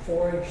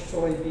forage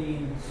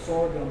soybean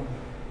sorghum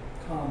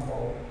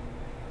combo.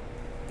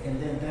 And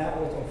then that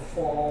was a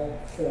fall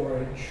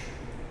forage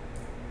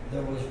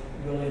that was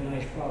really a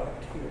nice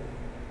product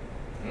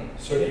here.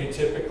 So do you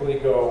typically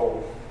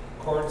go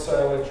corn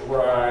silage,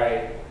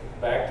 rye,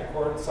 back to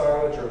corn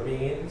silage or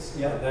beans?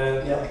 Yep, And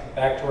then yep.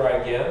 back to rye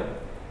again?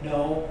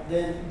 No,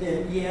 then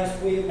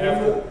yes, we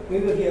After-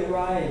 would get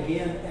rye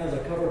again as a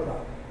cover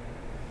crop.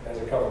 As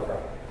a cover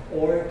crop?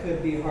 Or it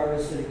could be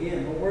harvested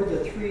again, but we're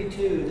the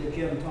 3-2 that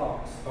Jim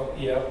talks. Oh,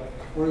 yep.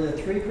 We're the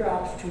 3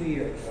 crops, 2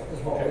 years is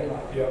what we Okay,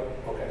 like. yep,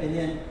 okay. And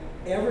then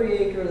every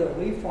acre that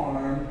we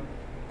farm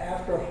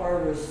after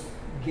harvest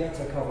gets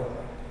a cover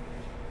crop.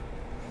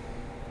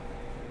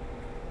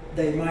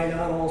 They might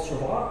not all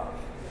survive,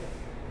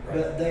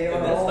 but they are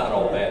And that's all. not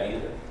all bad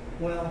either.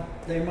 Well,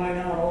 they might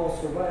not all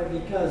survive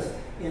because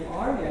in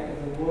our neck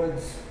of the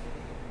woods,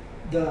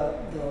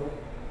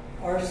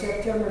 our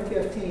September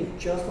 15th,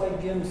 just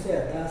like Jim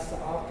said, that's the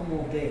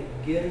optimal date.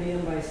 Get it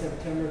in by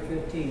September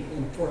 15th.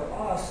 And for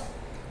us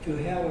to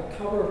have a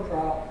cover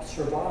crop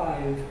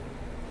survive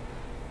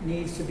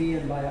needs to be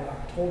in by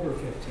October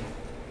 15th.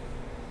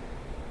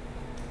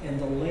 And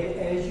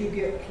as you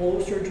get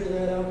closer to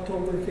that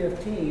October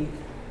 15th,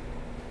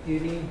 you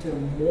need to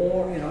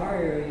in our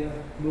area,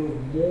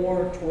 move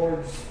more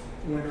towards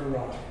winter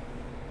rye.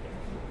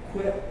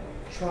 Quit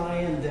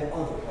trying the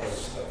Other others.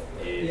 stuff.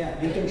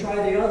 Yeah, you can try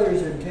the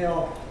others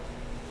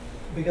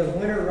because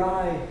winter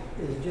rye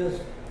is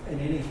just an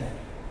anything.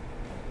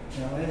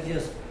 You know, it's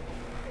just,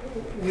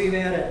 we've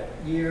had it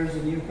years,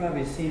 and you've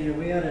probably seen it.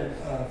 We had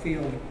a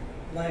field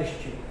last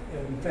year.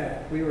 In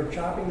fact, we were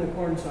chopping the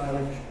corn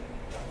silage,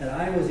 and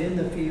I was in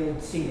the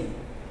field seeding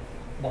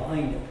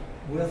behind it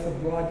with a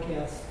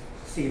broadcast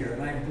seeder.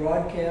 And I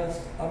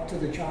broadcast up to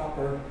the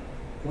chopper,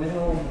 went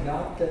home,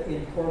 got the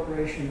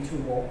incorporation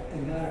tool,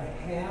 and got it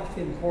half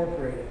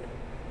incorporated.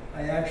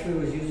 I actually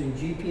was using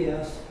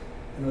GPS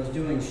and was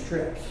doing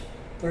strips,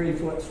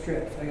 30-foot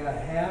strips. I got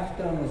half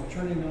done, was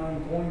turning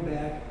on, going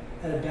back,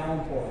 had a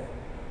downpour.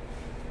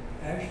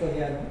 I actually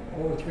had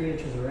over 3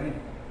 inches of rain.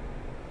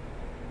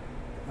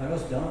 I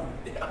was done.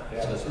 Yeah.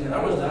 Yeah. So You know, that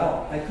I was was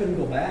out. I couldn't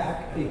go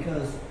back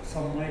because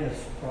some might have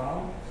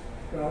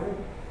sprouted.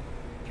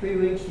 3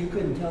 weeks, you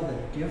couldn't tell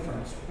the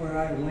difference where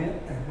I went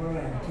and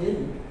where I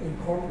didn't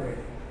incorporate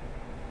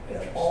it.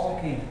 It all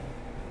came.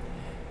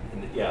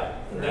 And the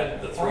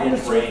 3-inch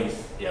Honestly- rain,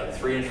 the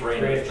 3-inch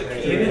rain is the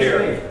 3-inch key rain. here,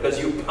 3-inch rain. because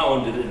you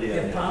pounded it in.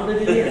 It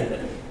pounded it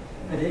in,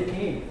 but it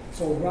came.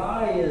 So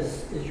rye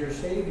is your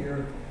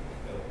savior,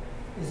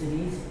 is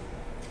an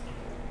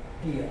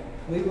easy deal.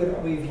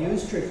 We've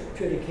used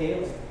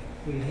Triticale.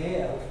 We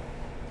have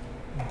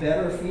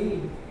better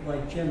feed,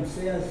 like Jim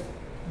says,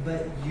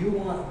 but you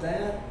want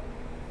that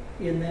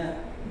in that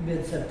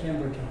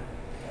mid-September time.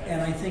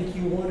 And I think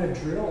you want to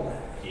drill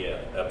that. Yeah,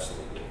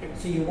 absolutely.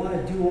 So you want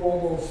to do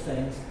all those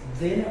things,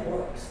 then it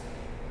works.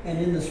 And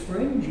in the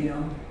spring,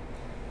 Jim,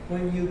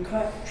 when you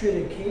cut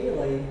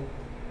triticale,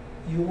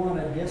 you want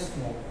a disc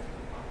mower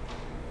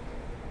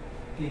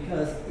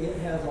because it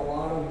has a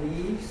lot of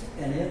leaves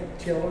and it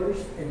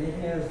tillers and it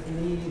has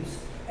leaves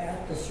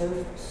at the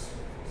surface.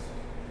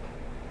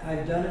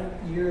 I've done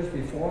it years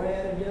before I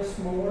had a disc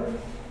mower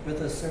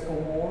with a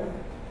sickle mower,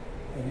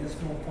 and it's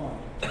no fun.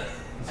 I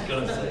was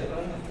gonna say.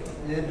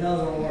 It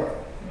doesn't work.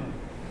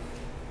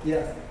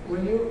 Yes.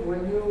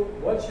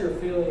 What's your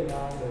feeling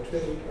on the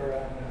or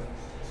on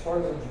the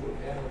sorghums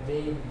and the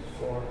beans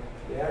for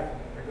the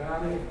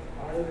agronomic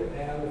part of it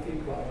and the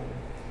feed quality?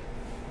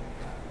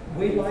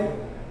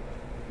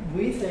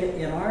 We think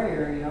in our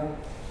area,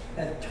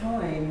 at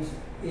times,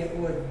 it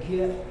would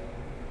get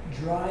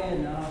dry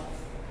enough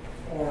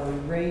or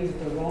rains at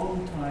the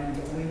wrong time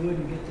that we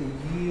wouldn't get the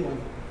yield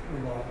we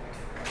liked.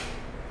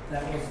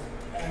 That was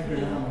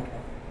agronomical.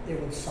 It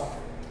would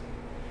suffer.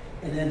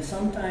 And then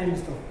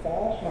sometimes the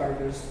fall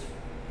harvest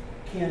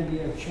can be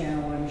a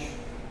challenge.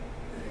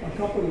 A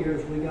couple of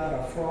years we got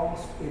a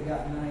frost, it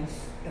got nice,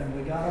 and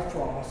we got a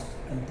frost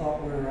and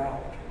thought we were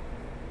out.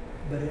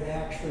 But it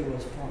actually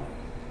was fine.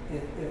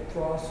 It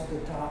frosted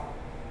the top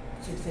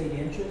 6-8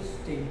 inches,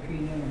 stayed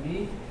green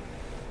underneath.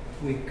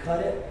 We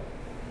cut it,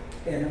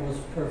 and it was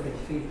perfect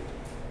feed.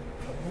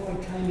 But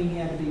boy, timing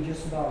had to be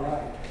just about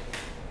right.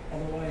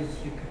 Otherwise,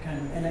 you could kind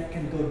of, and it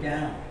can go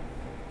down.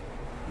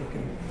 It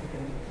can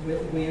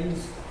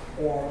winds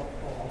or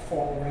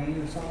fall rain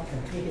or something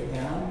can take it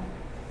down,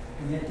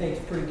 and it takes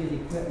pretty good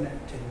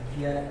equipment to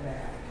get it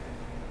back.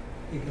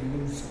 You can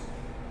lose some.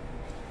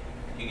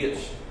 You get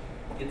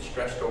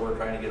stressed over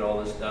trying to get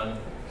all this done.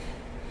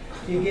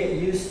 You get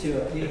used to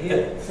it. You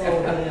hit so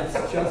that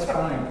it's just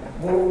fine.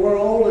 We're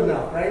old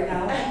enough right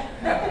now.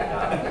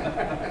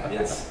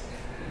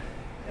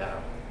 Yeah.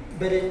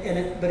 But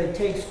it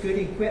takes good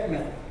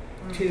equipment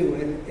too,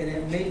 and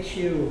it makes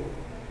you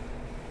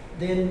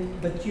then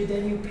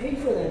you pay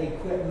for that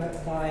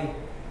equipment by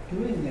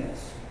doing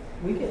this.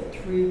 We get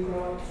 3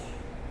 crops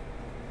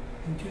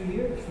in 2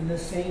 years from the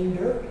same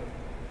dirt.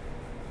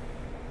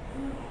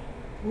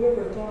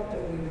 Whoever thought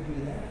that we would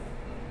do that?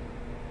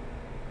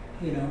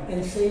 You know,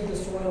 and save the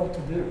soil to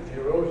boot. The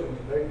erosion's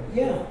big.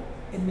 Yeah,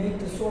 and make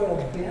the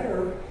soil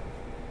better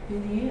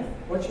in the end.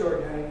 What's your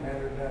organic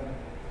matter done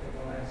in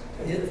the last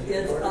 10 years?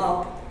 It's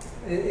up.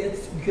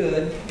 It's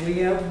good. We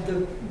have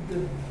the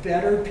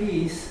better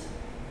piece,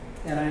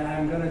 and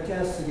I'm going to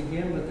test it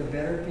again, but the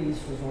better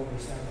piece was over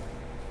 7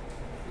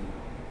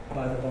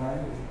 by the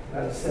barn.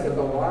 That's the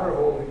water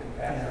holding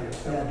capacity of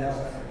Yeah, 7%.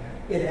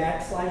 no. It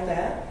acts like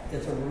that.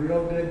 It's a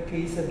real good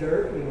piece of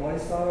dirt. We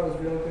always thought it was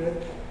real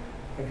good.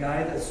 A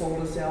guy that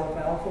sold us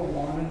alfalfa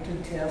wanted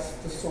to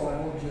test the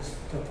soil just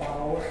to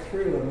follow it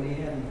through, and we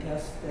hadn't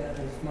tested that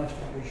as much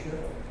as we should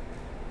have.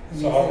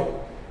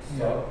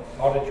 So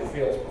how did your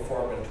fields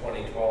perform in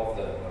 2012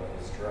 then when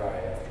it was dry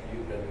after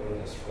you've been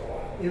doing this for a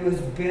while? It was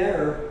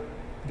better.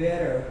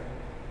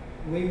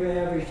 We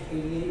averaged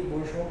 88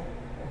 bushel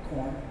of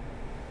corn.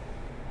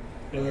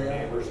 And your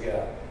neighbors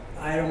got?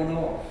 I don't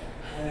know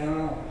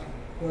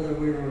whether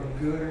we were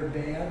good or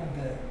bad,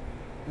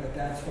 but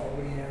that's what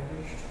we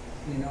averaged.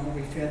 You know,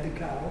 we fed the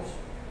cows.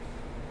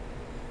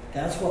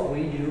 That's what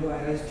we do. I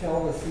always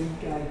tell the seed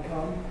guy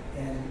come,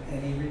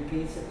 and he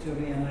repeats it to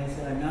me, and I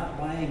said, I'm not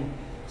buying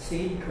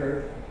seed,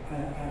 Kurt.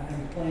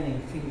 I'm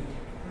planting feed.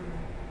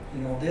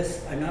 You know,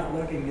 this, I'm not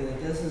looking at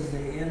it. This is the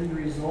end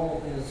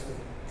result, is the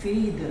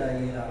feed that I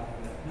get out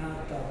of it,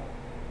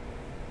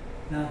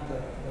 not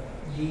the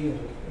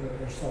yield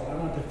or so. I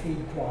want the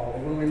feed quality.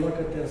 When we look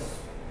at this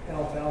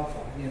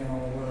alfalfa, you know,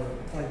 where,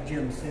 like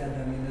Jim said,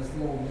 I mean, this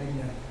low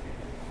lignin,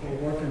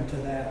 we're working to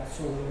that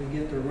so that we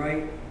get the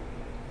right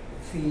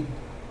feed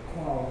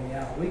quality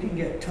out. We can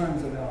get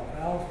tons of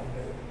alfalfa,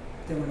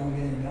 but then we don't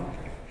get any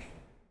nutrients.